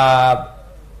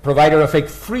provider of egg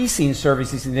freezing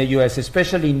services in the U.S.,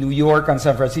 especially in New York and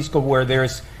San Francisco, where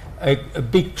there's a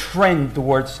big trend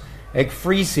towards egg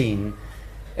freezing.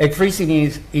 Egg freezing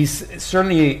is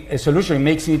certainly a solution. It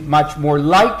makes it much more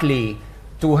likely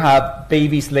to have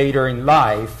babies later in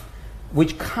life,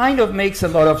 which kind of makes a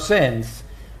lot of sense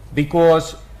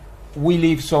because we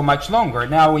live so much longer.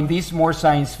 Now, in this more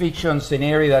science fiction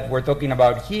scenario that we're talking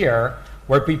about here,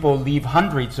 where people live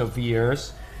hundreds of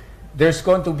years, there's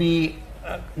going to be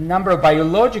a number of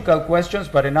biological questions,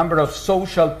 but a number of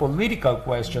social, political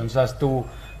questions as to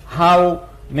how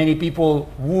many people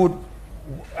would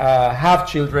have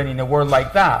children in a world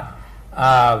like that.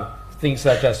 Things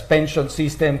such as pension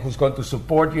system, who's going to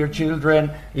support your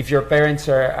children, if your parents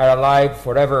are alive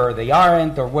forever or they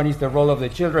aren't, or when is the role of the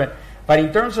children. But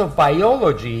in terms of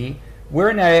biology,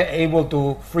 we're not able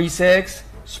to freeze eggs,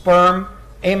 sperm,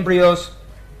 embryos,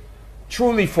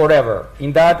 truly forever.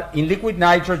 In liquid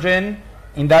nitrogen,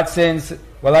 in that sense,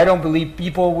 well, I don't believe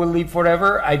people will live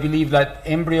forever. I believe that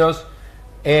embryos,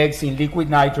 eggs in liquid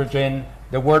nitrogen,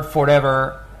 the word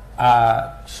forever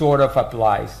sort of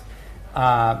applies.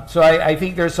 So I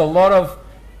think there's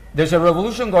a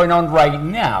revolution going on right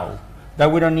now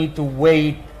that we don't need to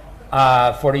wait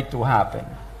for it to happen.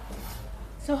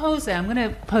 So Jose, I'm going to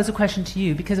pose a question to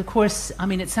you because, of course, I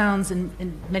mean, it sounds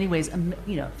in many ways,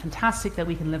 fantastic that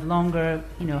we can live longer.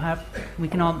 We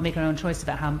can all make our own choice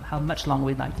about how much longer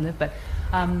we'd like to live. But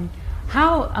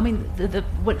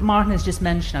what Martin has just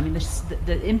mentioned, I mean,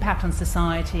 the impact on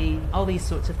society, all these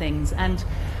sorts of things, and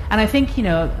I think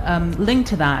linked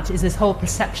to that is this whole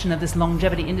perception of this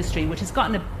longevity industry, which has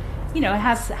gotten it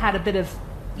has had a bit of.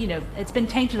 It's been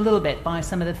tainted a little bit by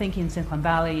some of the thinking in Silicon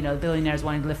Valley, billionaires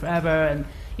wanting to live forever and,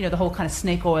 the whole kind of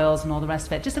snake oils and all the rest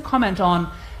of it. Just a comment on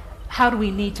how do we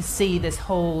need to see this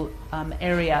whole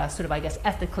area sort of, I guess,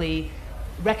 ethically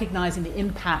recognizing the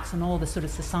impacts on all the sort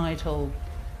of societal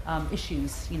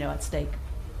issues, at stake?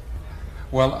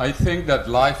 Well, I think that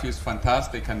life is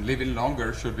fantastic and living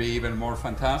longer should be even more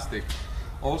fantastic.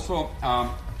 Also,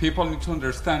 people need to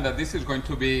understand that this is going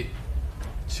to be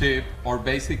cheap or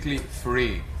basically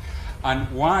free. And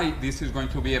why this is going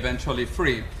to be eventually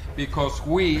free? Because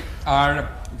we are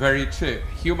very cheap.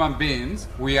 Human beings,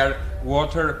 we are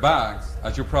water bags,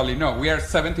 as you probably know. We are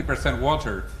 70%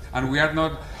 water, and we are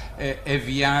not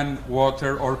Evian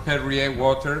water or Perrier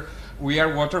water. We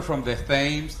are water from the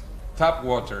Thames, tap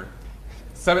water.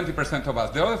 70% of us.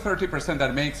 The other 30%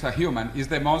 that makes a human is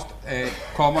the most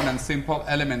common and simple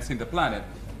elements in the planet.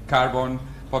 Carbon,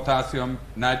 potassium,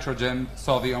 nitrogen,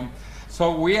 sodium.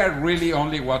 So we are really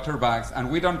only water bags, and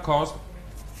we don't cost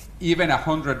even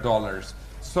 $100.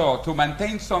 So to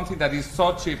maintain something that is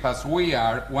so cheap as we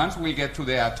are, once we get to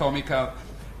the atomical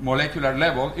molecular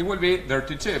level, it will be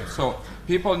dirty cheap. So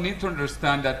people need to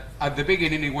understand that at the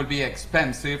beginning it will be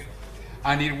expensive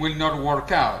and it will not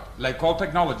work out. Like all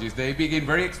technologies, they begin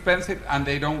very expensive and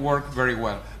they don't work very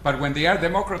well. But when they are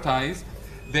democratized,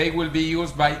 they will be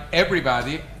used by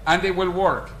everybody and they will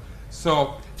work.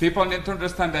 So people need to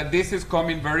understand that this is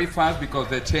coming very fast because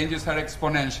the changes are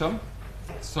exponential.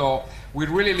 So we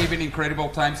really live in incredible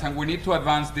times and we need to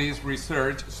advance this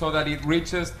research so that it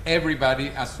reaches everybody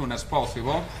as soon as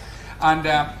possible. And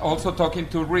also talking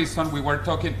to Reason, we were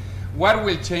talking, what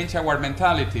will change our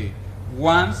mentality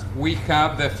once we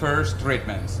have the first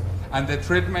treatments? And the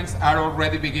treatments are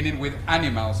already beginning with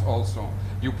animals also.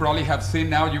 You probably have seen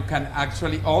now you can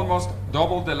actually almost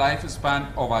double the lifespan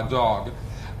of a dog.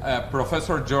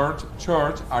 Professor George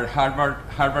at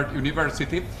Harvard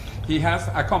University, he has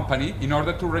a company in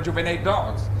order to rejuvenate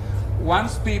dogs.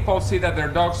 Once people see that their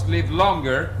dogs live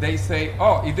longer, they say,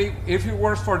 oh, if it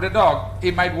works for the dog,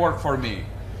 it might work for me.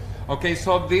 Okay,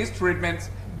 so these treatments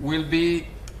will be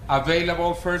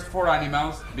available first for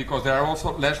animals because there are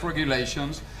also less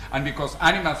regulations and because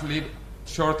animals live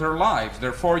shorter lives.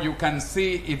 Therefore, you can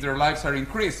see if their lives are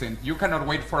increasing. You cannot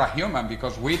wait for a human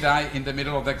because we die in the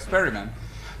middle of the experiment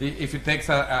if it takes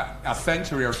a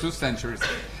century or 2 centuries.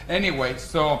 Anyway,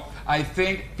 so I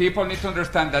think people need to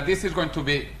understand that this is going to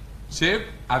be cheap,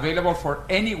 available for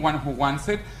anyone who wants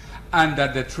it, and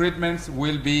that the treatments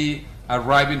will be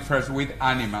arriving first with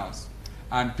animals.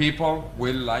 And people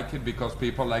will like it because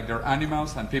people like their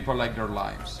animals and people like their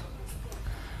lives.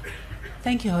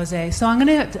 Thank you, Jose. So I'm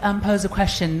going to pose a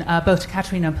question both to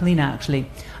Katerina and Polina, actually.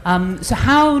 So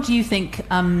how do you think,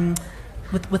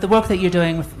 with the work that you're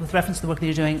doing, with reference to the work that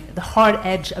you're doing, the hard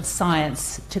edge of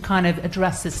science to kind of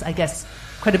address this, I guess,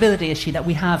 credibility issue that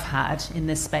we have had in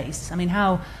this space? I mean,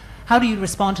 how do you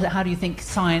respond to that? How do you think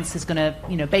science is going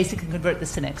to, basically convert the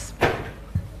cynics?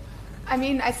 I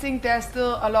mean, I think there's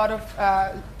still a lot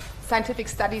of scientific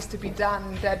studies to be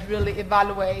done that really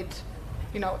evaluate,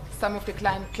 some of the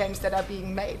claims that are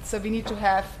being made. So we need to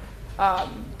have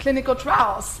clinical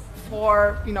trials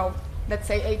for, let's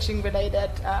say, aging-related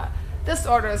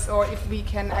disorders, or if we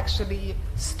can actually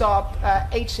stop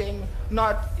aging,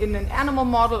 not in an animal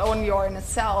model only or in a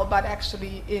cell, but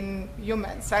actually in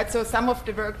humans, right? So some of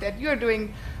the work that you're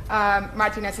doing,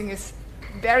 Martin, I think is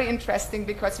very interesting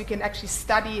because we can actually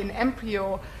study an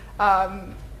embryo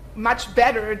much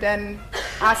better than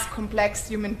us complex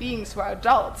human beings who are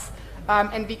adults,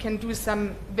 and we can do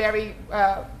some very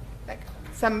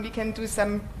we can do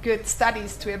some good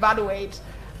studies to evaluate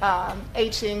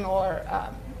aging or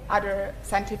other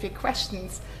scientific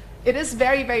questions. It is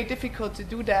very, very difficult to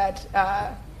do that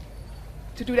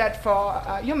to do that for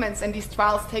humans, and these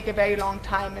trials take a very long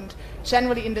time. And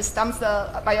generally in the stem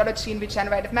cell biology and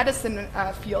regenerative medicine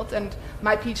field, and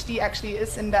my PhD actually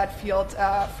is in that field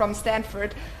from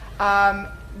Stanford,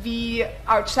 we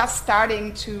are just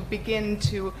starting to begin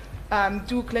to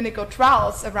do clinical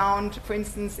trials around, for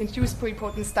instance, induced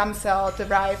pluripotent stem cell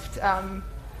derived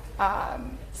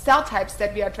cell types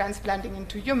that we are transplanting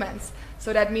into humans.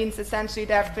 So that means essentially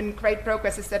there have been great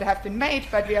progresses that have been made,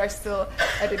 but we are still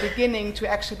at the beginning to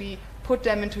actually put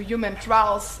them into human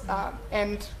trials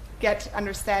and get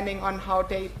understanding on how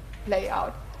they play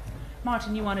out.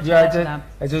 Martin, you wanted to add to that?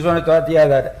 I just wanted to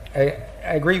add, that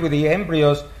I agree with the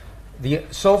embryos.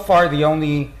 So far, the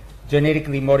only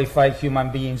genetically modified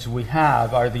human beings we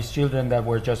have are these children that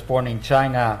were just born in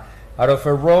China out of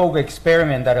a rogue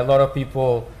experiment that a lot of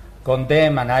people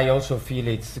condemn, and I also feel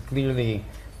it's clearly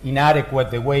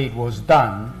inadequate the way it was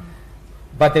done.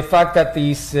 But the fact that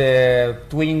these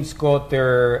twins got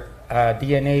their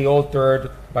DNA altered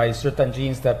by certain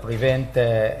genes that prevent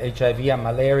HIV and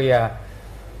malaria,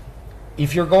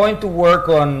 if you're going to work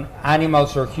on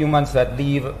animals or humans that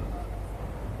live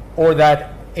or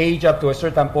that age up to a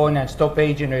certain point and stop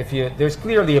aging, or there's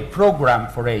clearly a program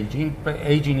for aging.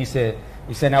 Aging is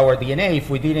in our DNA.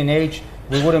 If we didn't age,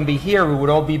 we wouldn't be here. We would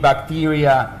all be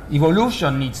bacteria.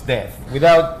 Evolution needs death.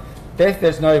 Without death,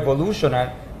 there's no evolution.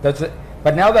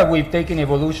 But now that we've taken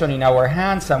evolution in our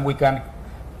hands and we can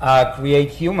create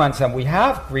humans, and we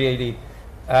have created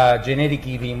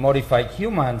genetically modified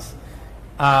humans,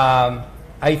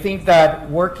 I think that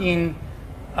working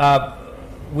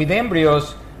with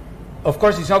embryos, of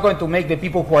course, it's not going to make the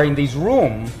people who are in this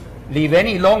room live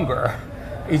any longer.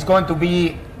 It's going to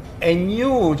be a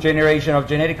new generation of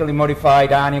genetically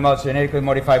modified animals, genetically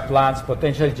modified plants,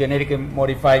 potentially genetically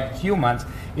modified humans.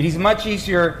 It is much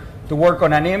easier to work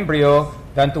on an embryo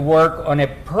than to work on a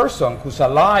person who's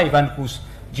alive and whose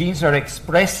genes are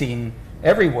expressing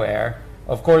everywhere.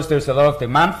 Of course, there's a lot of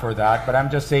demand for that, but I'm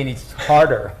just saying it's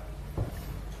harder.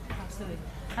 Absolutely.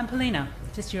 And Polina,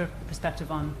 just your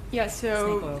perspective on snake oils.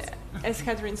 So as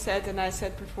Catherine said, and I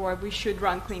said before, we should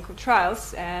run clinical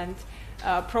trials and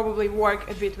probably work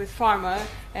a bit with pharma.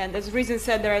 And as Reason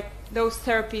said, there are those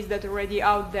therapies that are already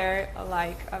out there,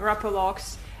 like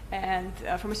Rapalox, and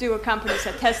pharmaceutical companies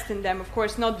are testing them, of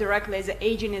course, not directly as an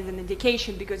aging as an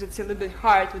indication, because it's a little bit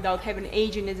hard without having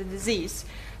aging as a disease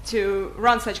to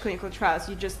run such clinical trials.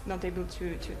 You're just not able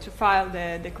to file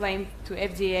the claim to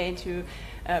FDA and to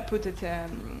put it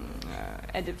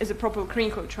as a proper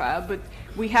clinical trial. But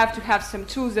we have to have some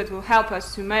tools that will help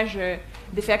us to measure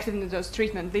the effectiveness of those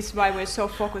treatments. This is why we're so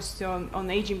focused on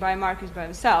aging biomarkers by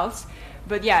themselves.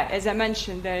 But yeah, as I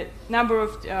mentioned, the number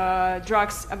of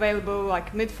drugs available,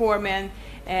 like metformin,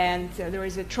 and there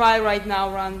is a trial right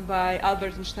now run by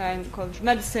Albert Einstein College of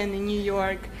Medicine in New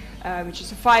York, which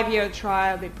is a 5-year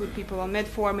trial. They put people on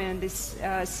metformin and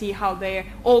they see how their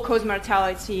all-cause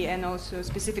mortality and also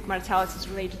specific mortalities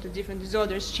related to different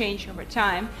disorders change over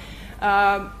time.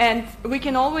 And we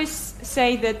can always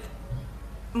say that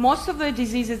most of the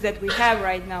diseases that we have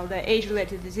right now, they're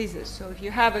age-related diseases. So if you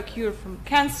have a cure from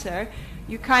cancer,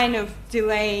 you're kind of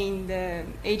delaying the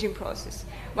aging process.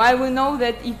 While we know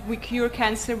that if we cure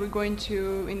cancer, we're going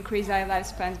to increase our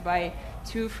lifespans by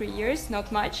 2-3 years,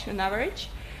 not much on average.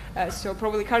 So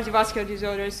probably cardiovascular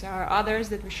disorders are others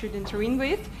that we should intervene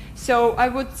with. So I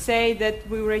would say that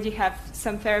we already have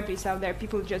some therapies out there.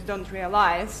 People just don't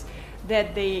realize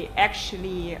that they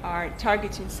actually are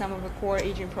targeting some of the core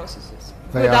aging processes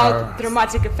without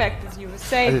dramatic effect, as you would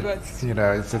say. But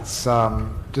it's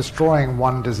destroying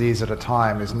one disease at a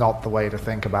time is not the way to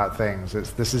think about things.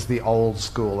 This is the old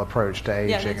school approach to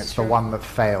aging. It's true. The one that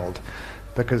failed,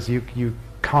 because you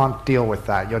can't deal with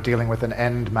that. You're dealing with an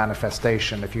end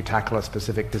manifestation if you tackle a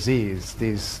specific disease.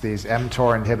 These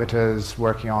mTOR inhibitors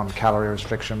working on calorie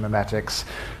restriction mimetics,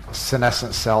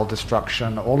 senescent cell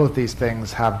destruction, all of these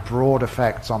things have broad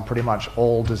effects on pretty much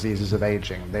all diseases of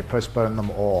aging. They postpone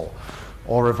them all,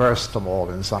 or reverse them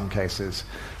all in some cases,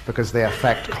 because they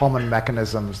affect common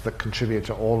mechanisms that contribute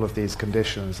to all of these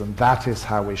conditions. And that is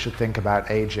how we should think about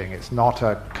aging. It's not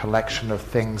a collection of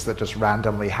things that just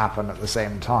randomly happen at the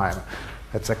same time.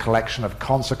 It's a collection of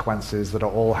consequences that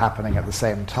are all happening at the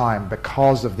same time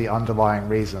because of the underlying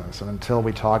reasons. And until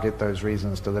we target those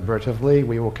reasons deliberatively,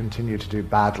 we will continue to do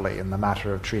badly in the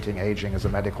matter of treating aging as a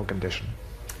medical condition.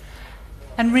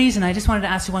 And Reason, I just wanted to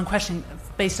ask you one question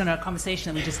based on our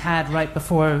conversation that we just had right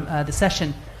before the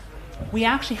session. We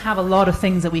actually have a lot of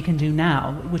things that we can do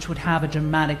now which would have a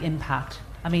dramatic impact.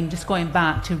 I mean, just going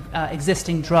back to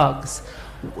existing drugs,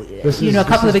 a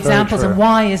couple of examples, and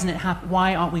why isn't it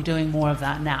why aren't we doing more of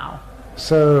that now?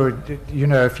 So,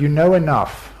 if you know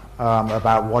enough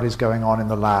about what is going on in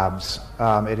the labs,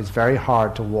 it is very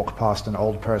hard to walk past an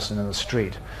old person in the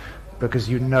street, because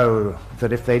you know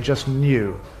that if they just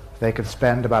knew, they could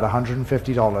spend about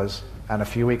 $150 and a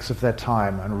few weeks of their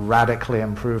time and radically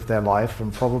improve their life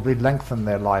and probably lengthen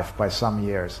their life by some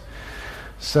years.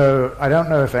 So I don't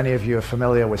know if any of you are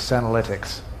familiar with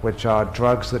senolytics, which are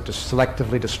drugs that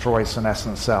selectively destroy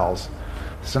senescent cells.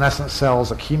 Senescent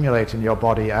cells accumulate in your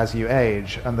body as you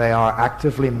age, and they are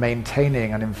actively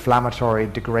maintaining an inflammatory,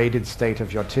 degraded state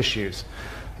of your tissues.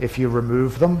 If you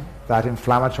remove them, that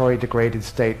inflammatory, degraded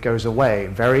state goes away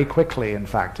very quickly, in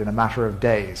fact, in a matter of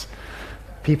days.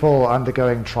 People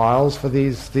undergoing trials for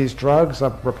these drugs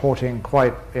are reporting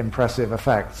quite impressive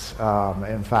effects.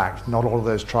 In fact, not all of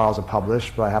those trials are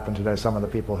published, but I happen to know some of the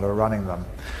people who are running them.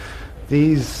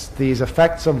 These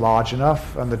effects are large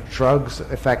enough, and the drug's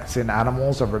effects in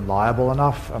animals are reliable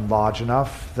enough and large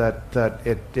enough that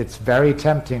it's very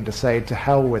tempting to say, to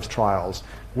hell with trials.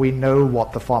 We know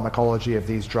what the pharmacology of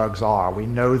these drugs are. We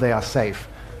know they are safe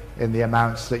in the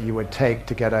amounts that you would take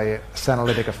to get a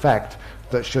senolytic effect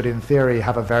that should, in theory,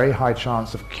 have a very high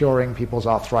chance of curing people's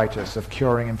arthritis, of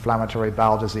curing inflammatory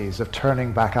bowel disease, of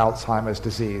turning back Alzheimer's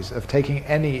disease, of taking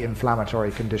any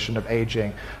inflammatory condition of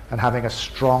aging and having a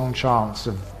strong chance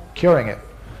of curing it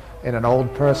in an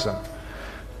old person.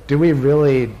 Do we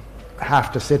really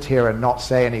have to sit here and not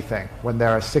say anything when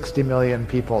there are 60 million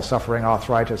people suffering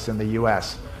arthritis in the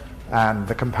US and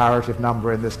the comparative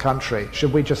number in this country?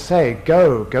 Should we just say,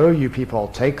 go you people,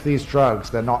 take these drugs?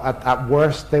 They're not, at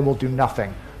worst, they will do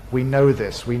nothing. We know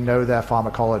this, we know their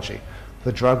pharmacology.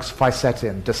 The drugs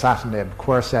fisetin, dasatinib,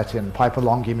 quercetin,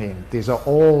 piperlongumine, these are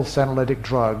all senolytic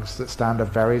drugs that stand a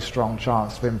very strong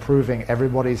chance of improving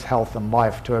everybody's health and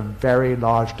life to a very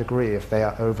large degree if they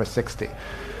are over 60.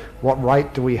 What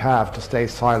right do we have to stay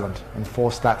silent and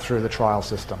force that through the trial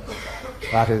system?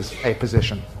 That is a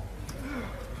position.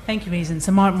 Thank you, Reason.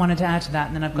 So Martin wanted to add to that,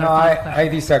 and then I've got a question. I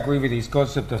disagree with this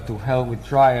concept of to hell with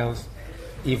trials.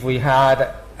 If we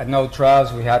had no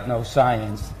trials, we had no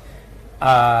science.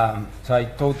 So I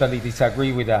totally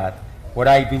disagree with that. What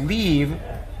I believe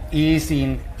is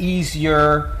in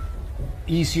easier,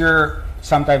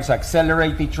 sometimes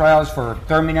accelerated trials for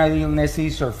terminal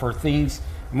illnesses or for things.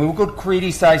 I mean, we could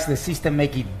criticize the system,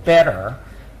 make it better,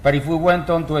 but if we went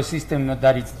on to a system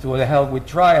that is to the hell with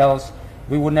trials,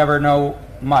 we would never know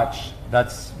much.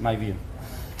 That's my view.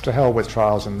 To hell with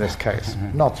trials in this case,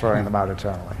 not throwing them out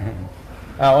eternally.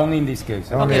 Only in this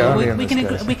case.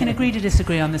 We can agree to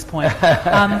disagree on this point.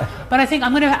 But I think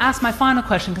I'm going to ask my final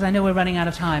question, because I know we're running out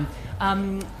of time.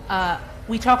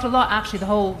 We talked a lot, actually, the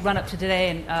whole run-up to today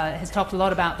and has talked a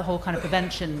lot about the whole kind of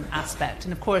prevention aspect.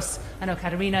 And of course, I know,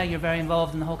 Katerina, you're very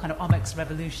involved in the whole kind of omics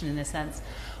revolution in a sense.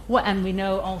 And we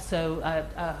know also,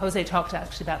 Jose talked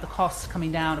actually about the costs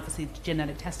coming down, obviously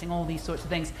genetic testing, all these sorts of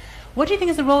things. What do you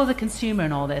think is the role of the consumer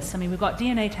in all this? I mean, we've got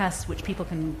DNA tests which people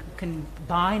can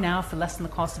buy now for less than the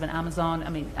cost of an Amazon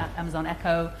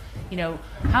Echo. You know,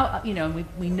 how, you know,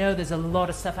 we know there's a lot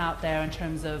of stuff out there in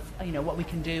terms of, you know, what we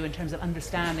can do in terms of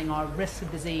understanding our risk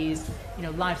of disease, you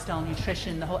know, lifestyle,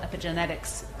 nutrition, the whole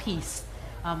epigenetics piece.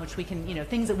 Which we can, you know,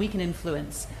 things that we can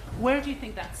influence. Where do you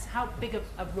think how big of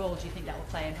a role do you think that will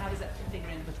play, and how does that figure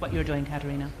in with what you're doing,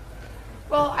 Katerina?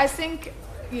 Well, I think,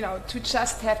 you know, to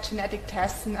just have genetic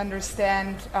tests and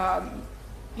understand,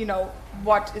 you know,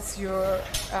 what is your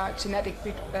genetic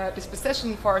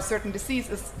disposition for a certain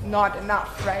disease is not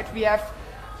enough, right? We have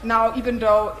now, even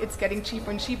though it's getting cheaper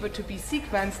and cheaper to be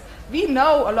sequenced, we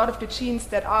know a lot of the genes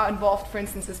that are involved, for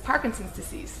instance, is Parkinson's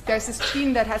disease. There's this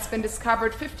gene that has been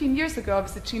discovered 15 years ago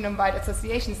with the genome-wide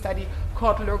association study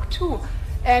called LRRK2.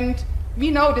 And we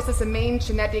know this is a main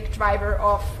genetic driver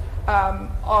of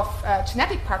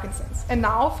genetic Parkinson's. And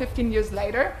now, 15 years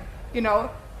later, you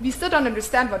know, we still don't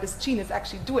understand what this gene is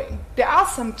actually doing. There are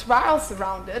some trials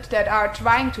around it that are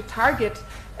trying to target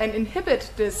and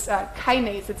inhibit this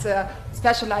kinase. It's a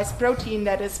specialized protein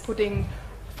that is putting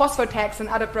phosphatags and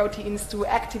other proteins to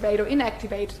activate or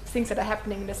inactivate things that are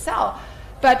happening in the cell.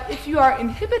 But if you are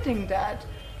inhibiting that,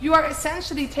 you are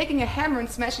essentially taking a hammer and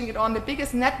smashing it on the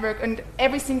biggest network, and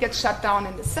everything gets shut down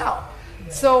in the cell.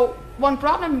 So one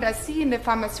problem that I see in the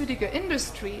pharmaceutical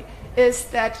industry is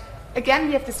that, again,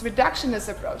 we have this reductionist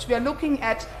approach. We are looking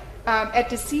at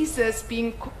diseases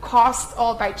being caused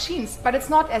all by genes, but it's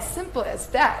not as simple as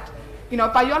that. You know,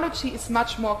 biology is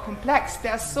much more complex.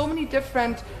 There are so many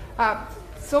different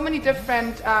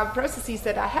processes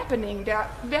that are happening. They are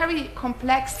very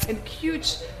complex and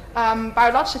huge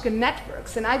biological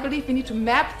networks, and I believe we need to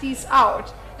map these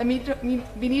out, and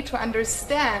we need to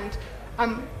understand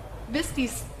with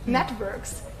these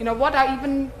networks, you know, what are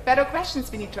even better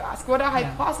questions we need to ask? What are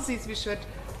hypotheses we should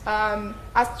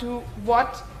as to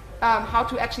what, how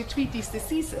to actually treat these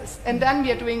diseases. And then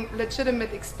we are doing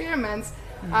legitimate experiments,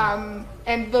 and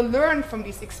we'll learn from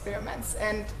these experiments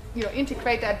and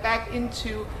integrate that back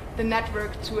into the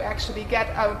network to actually get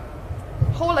a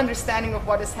whole understanding of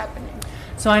what is happening.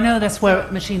 So I know that's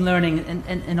where machine learning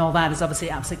and all that is obviously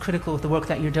absolutely critical with the work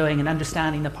that you're doing and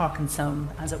understanding the Parkinson,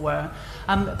 as it were.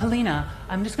 Paulina,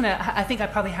 I'm just going to, I think I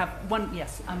probably have one,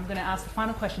 yes, I'm going to ask the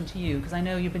final question to you, because I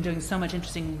know you've been doing so much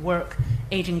interesting work,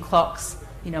 aging clocks,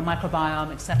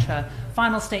 microbiome, etc.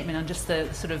 Final statement on just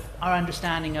the sort of our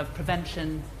understanding of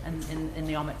prevention and in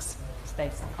the omics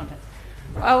space context.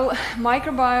 Well,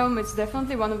 microbiome is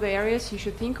definitely one of the areas you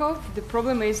should think of. The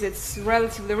problem is it's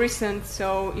relatively recent,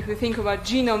 so if you think about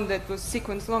genome that was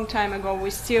sequenced a long time ago, we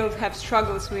still have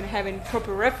struggles with having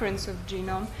proper reference of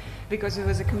genome because it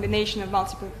was a combination of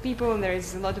multiple people and there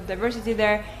is a lot of diversity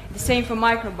there. The same for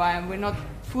microbiome. We're not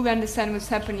fully understand what's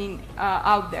happening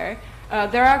out there.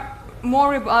 There are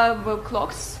more reliable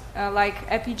clocks, like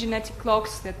epigenetic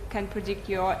clocks that can predict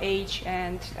your age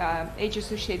and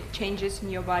age-associated changes in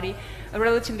your body, are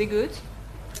relatively good.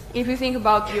 If you think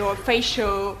about your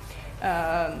facial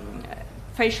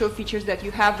features that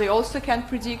you have, they also can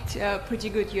predict pretty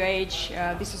good your age.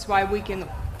 This is why we can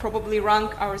probably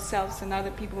rank ourselves and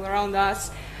other people around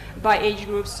us by age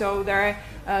groups. So there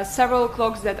are several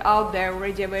clocks that are out there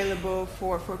already available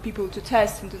for people to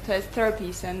test and to test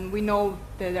therapies. And we know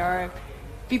that there are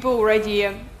people already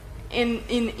in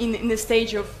the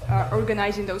stage of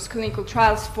organizing those clinical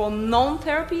trials for known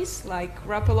therapies like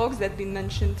rapalogs that have been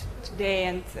mentioned today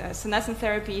and senescent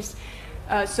therapies.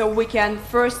 So we can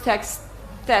first test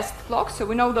clocks. So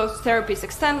we know those therapies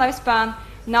extend lifespan.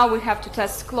 Now we have to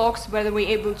test clocks, whether we're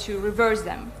able to reverse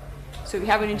them. So you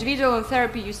have an individual on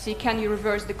therapy, you see, can you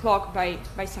reverse the clock by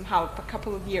somehow a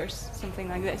couple of years, something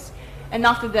like this. And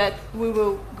after that, we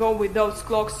will go with those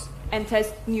clocks and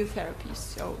test new therapies.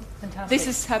 So fantastic. This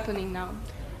is happening now.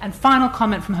 And final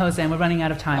comment from Jose, and we're running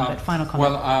out of time, but final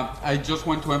comment. Well, I just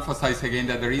want to emphasize again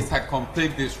that there is a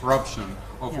complete disruption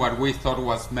of what we thought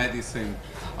was medicine.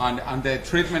 And the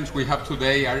treatments we have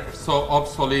today are so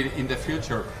obsolete in the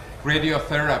future.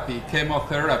 Radiotherapy,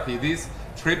 chemotherapy, these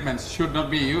treatments should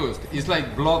not be used. It's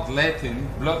like bloodletting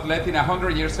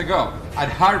 100 years ago. At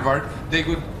Harvard, they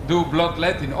would do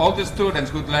bloodletting. All the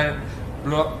students would learn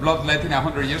bloodletting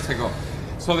 100 years ago.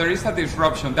 So there is a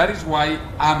disruption. That is why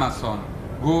Amazon,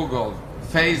 Google,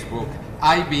 Facebook,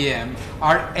 IBM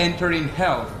are entering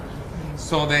health.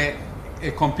 So the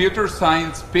computer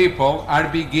science people are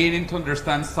beginning to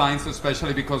understand science,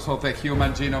 especially because of the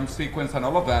human genome sequence and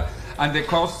all of that. And the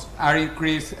costs are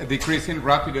decreasing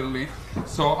rapidly.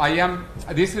 So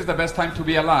this is the best time to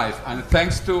be alive. And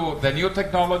thanks to the new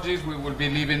technologies, we will be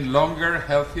living longer,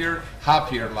 healthier,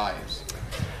 happier lives.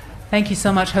 Thank you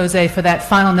so much, Jose, for that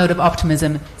final note of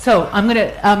optimism. So I'm going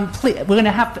to we're going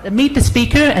to have meet the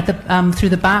speaker at the through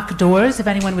the back doors. If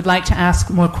anyone would like to ask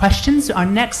more questions, our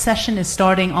next session is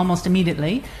starting almost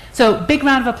immediately. So big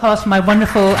round of applause for my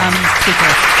wonderful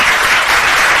speakers.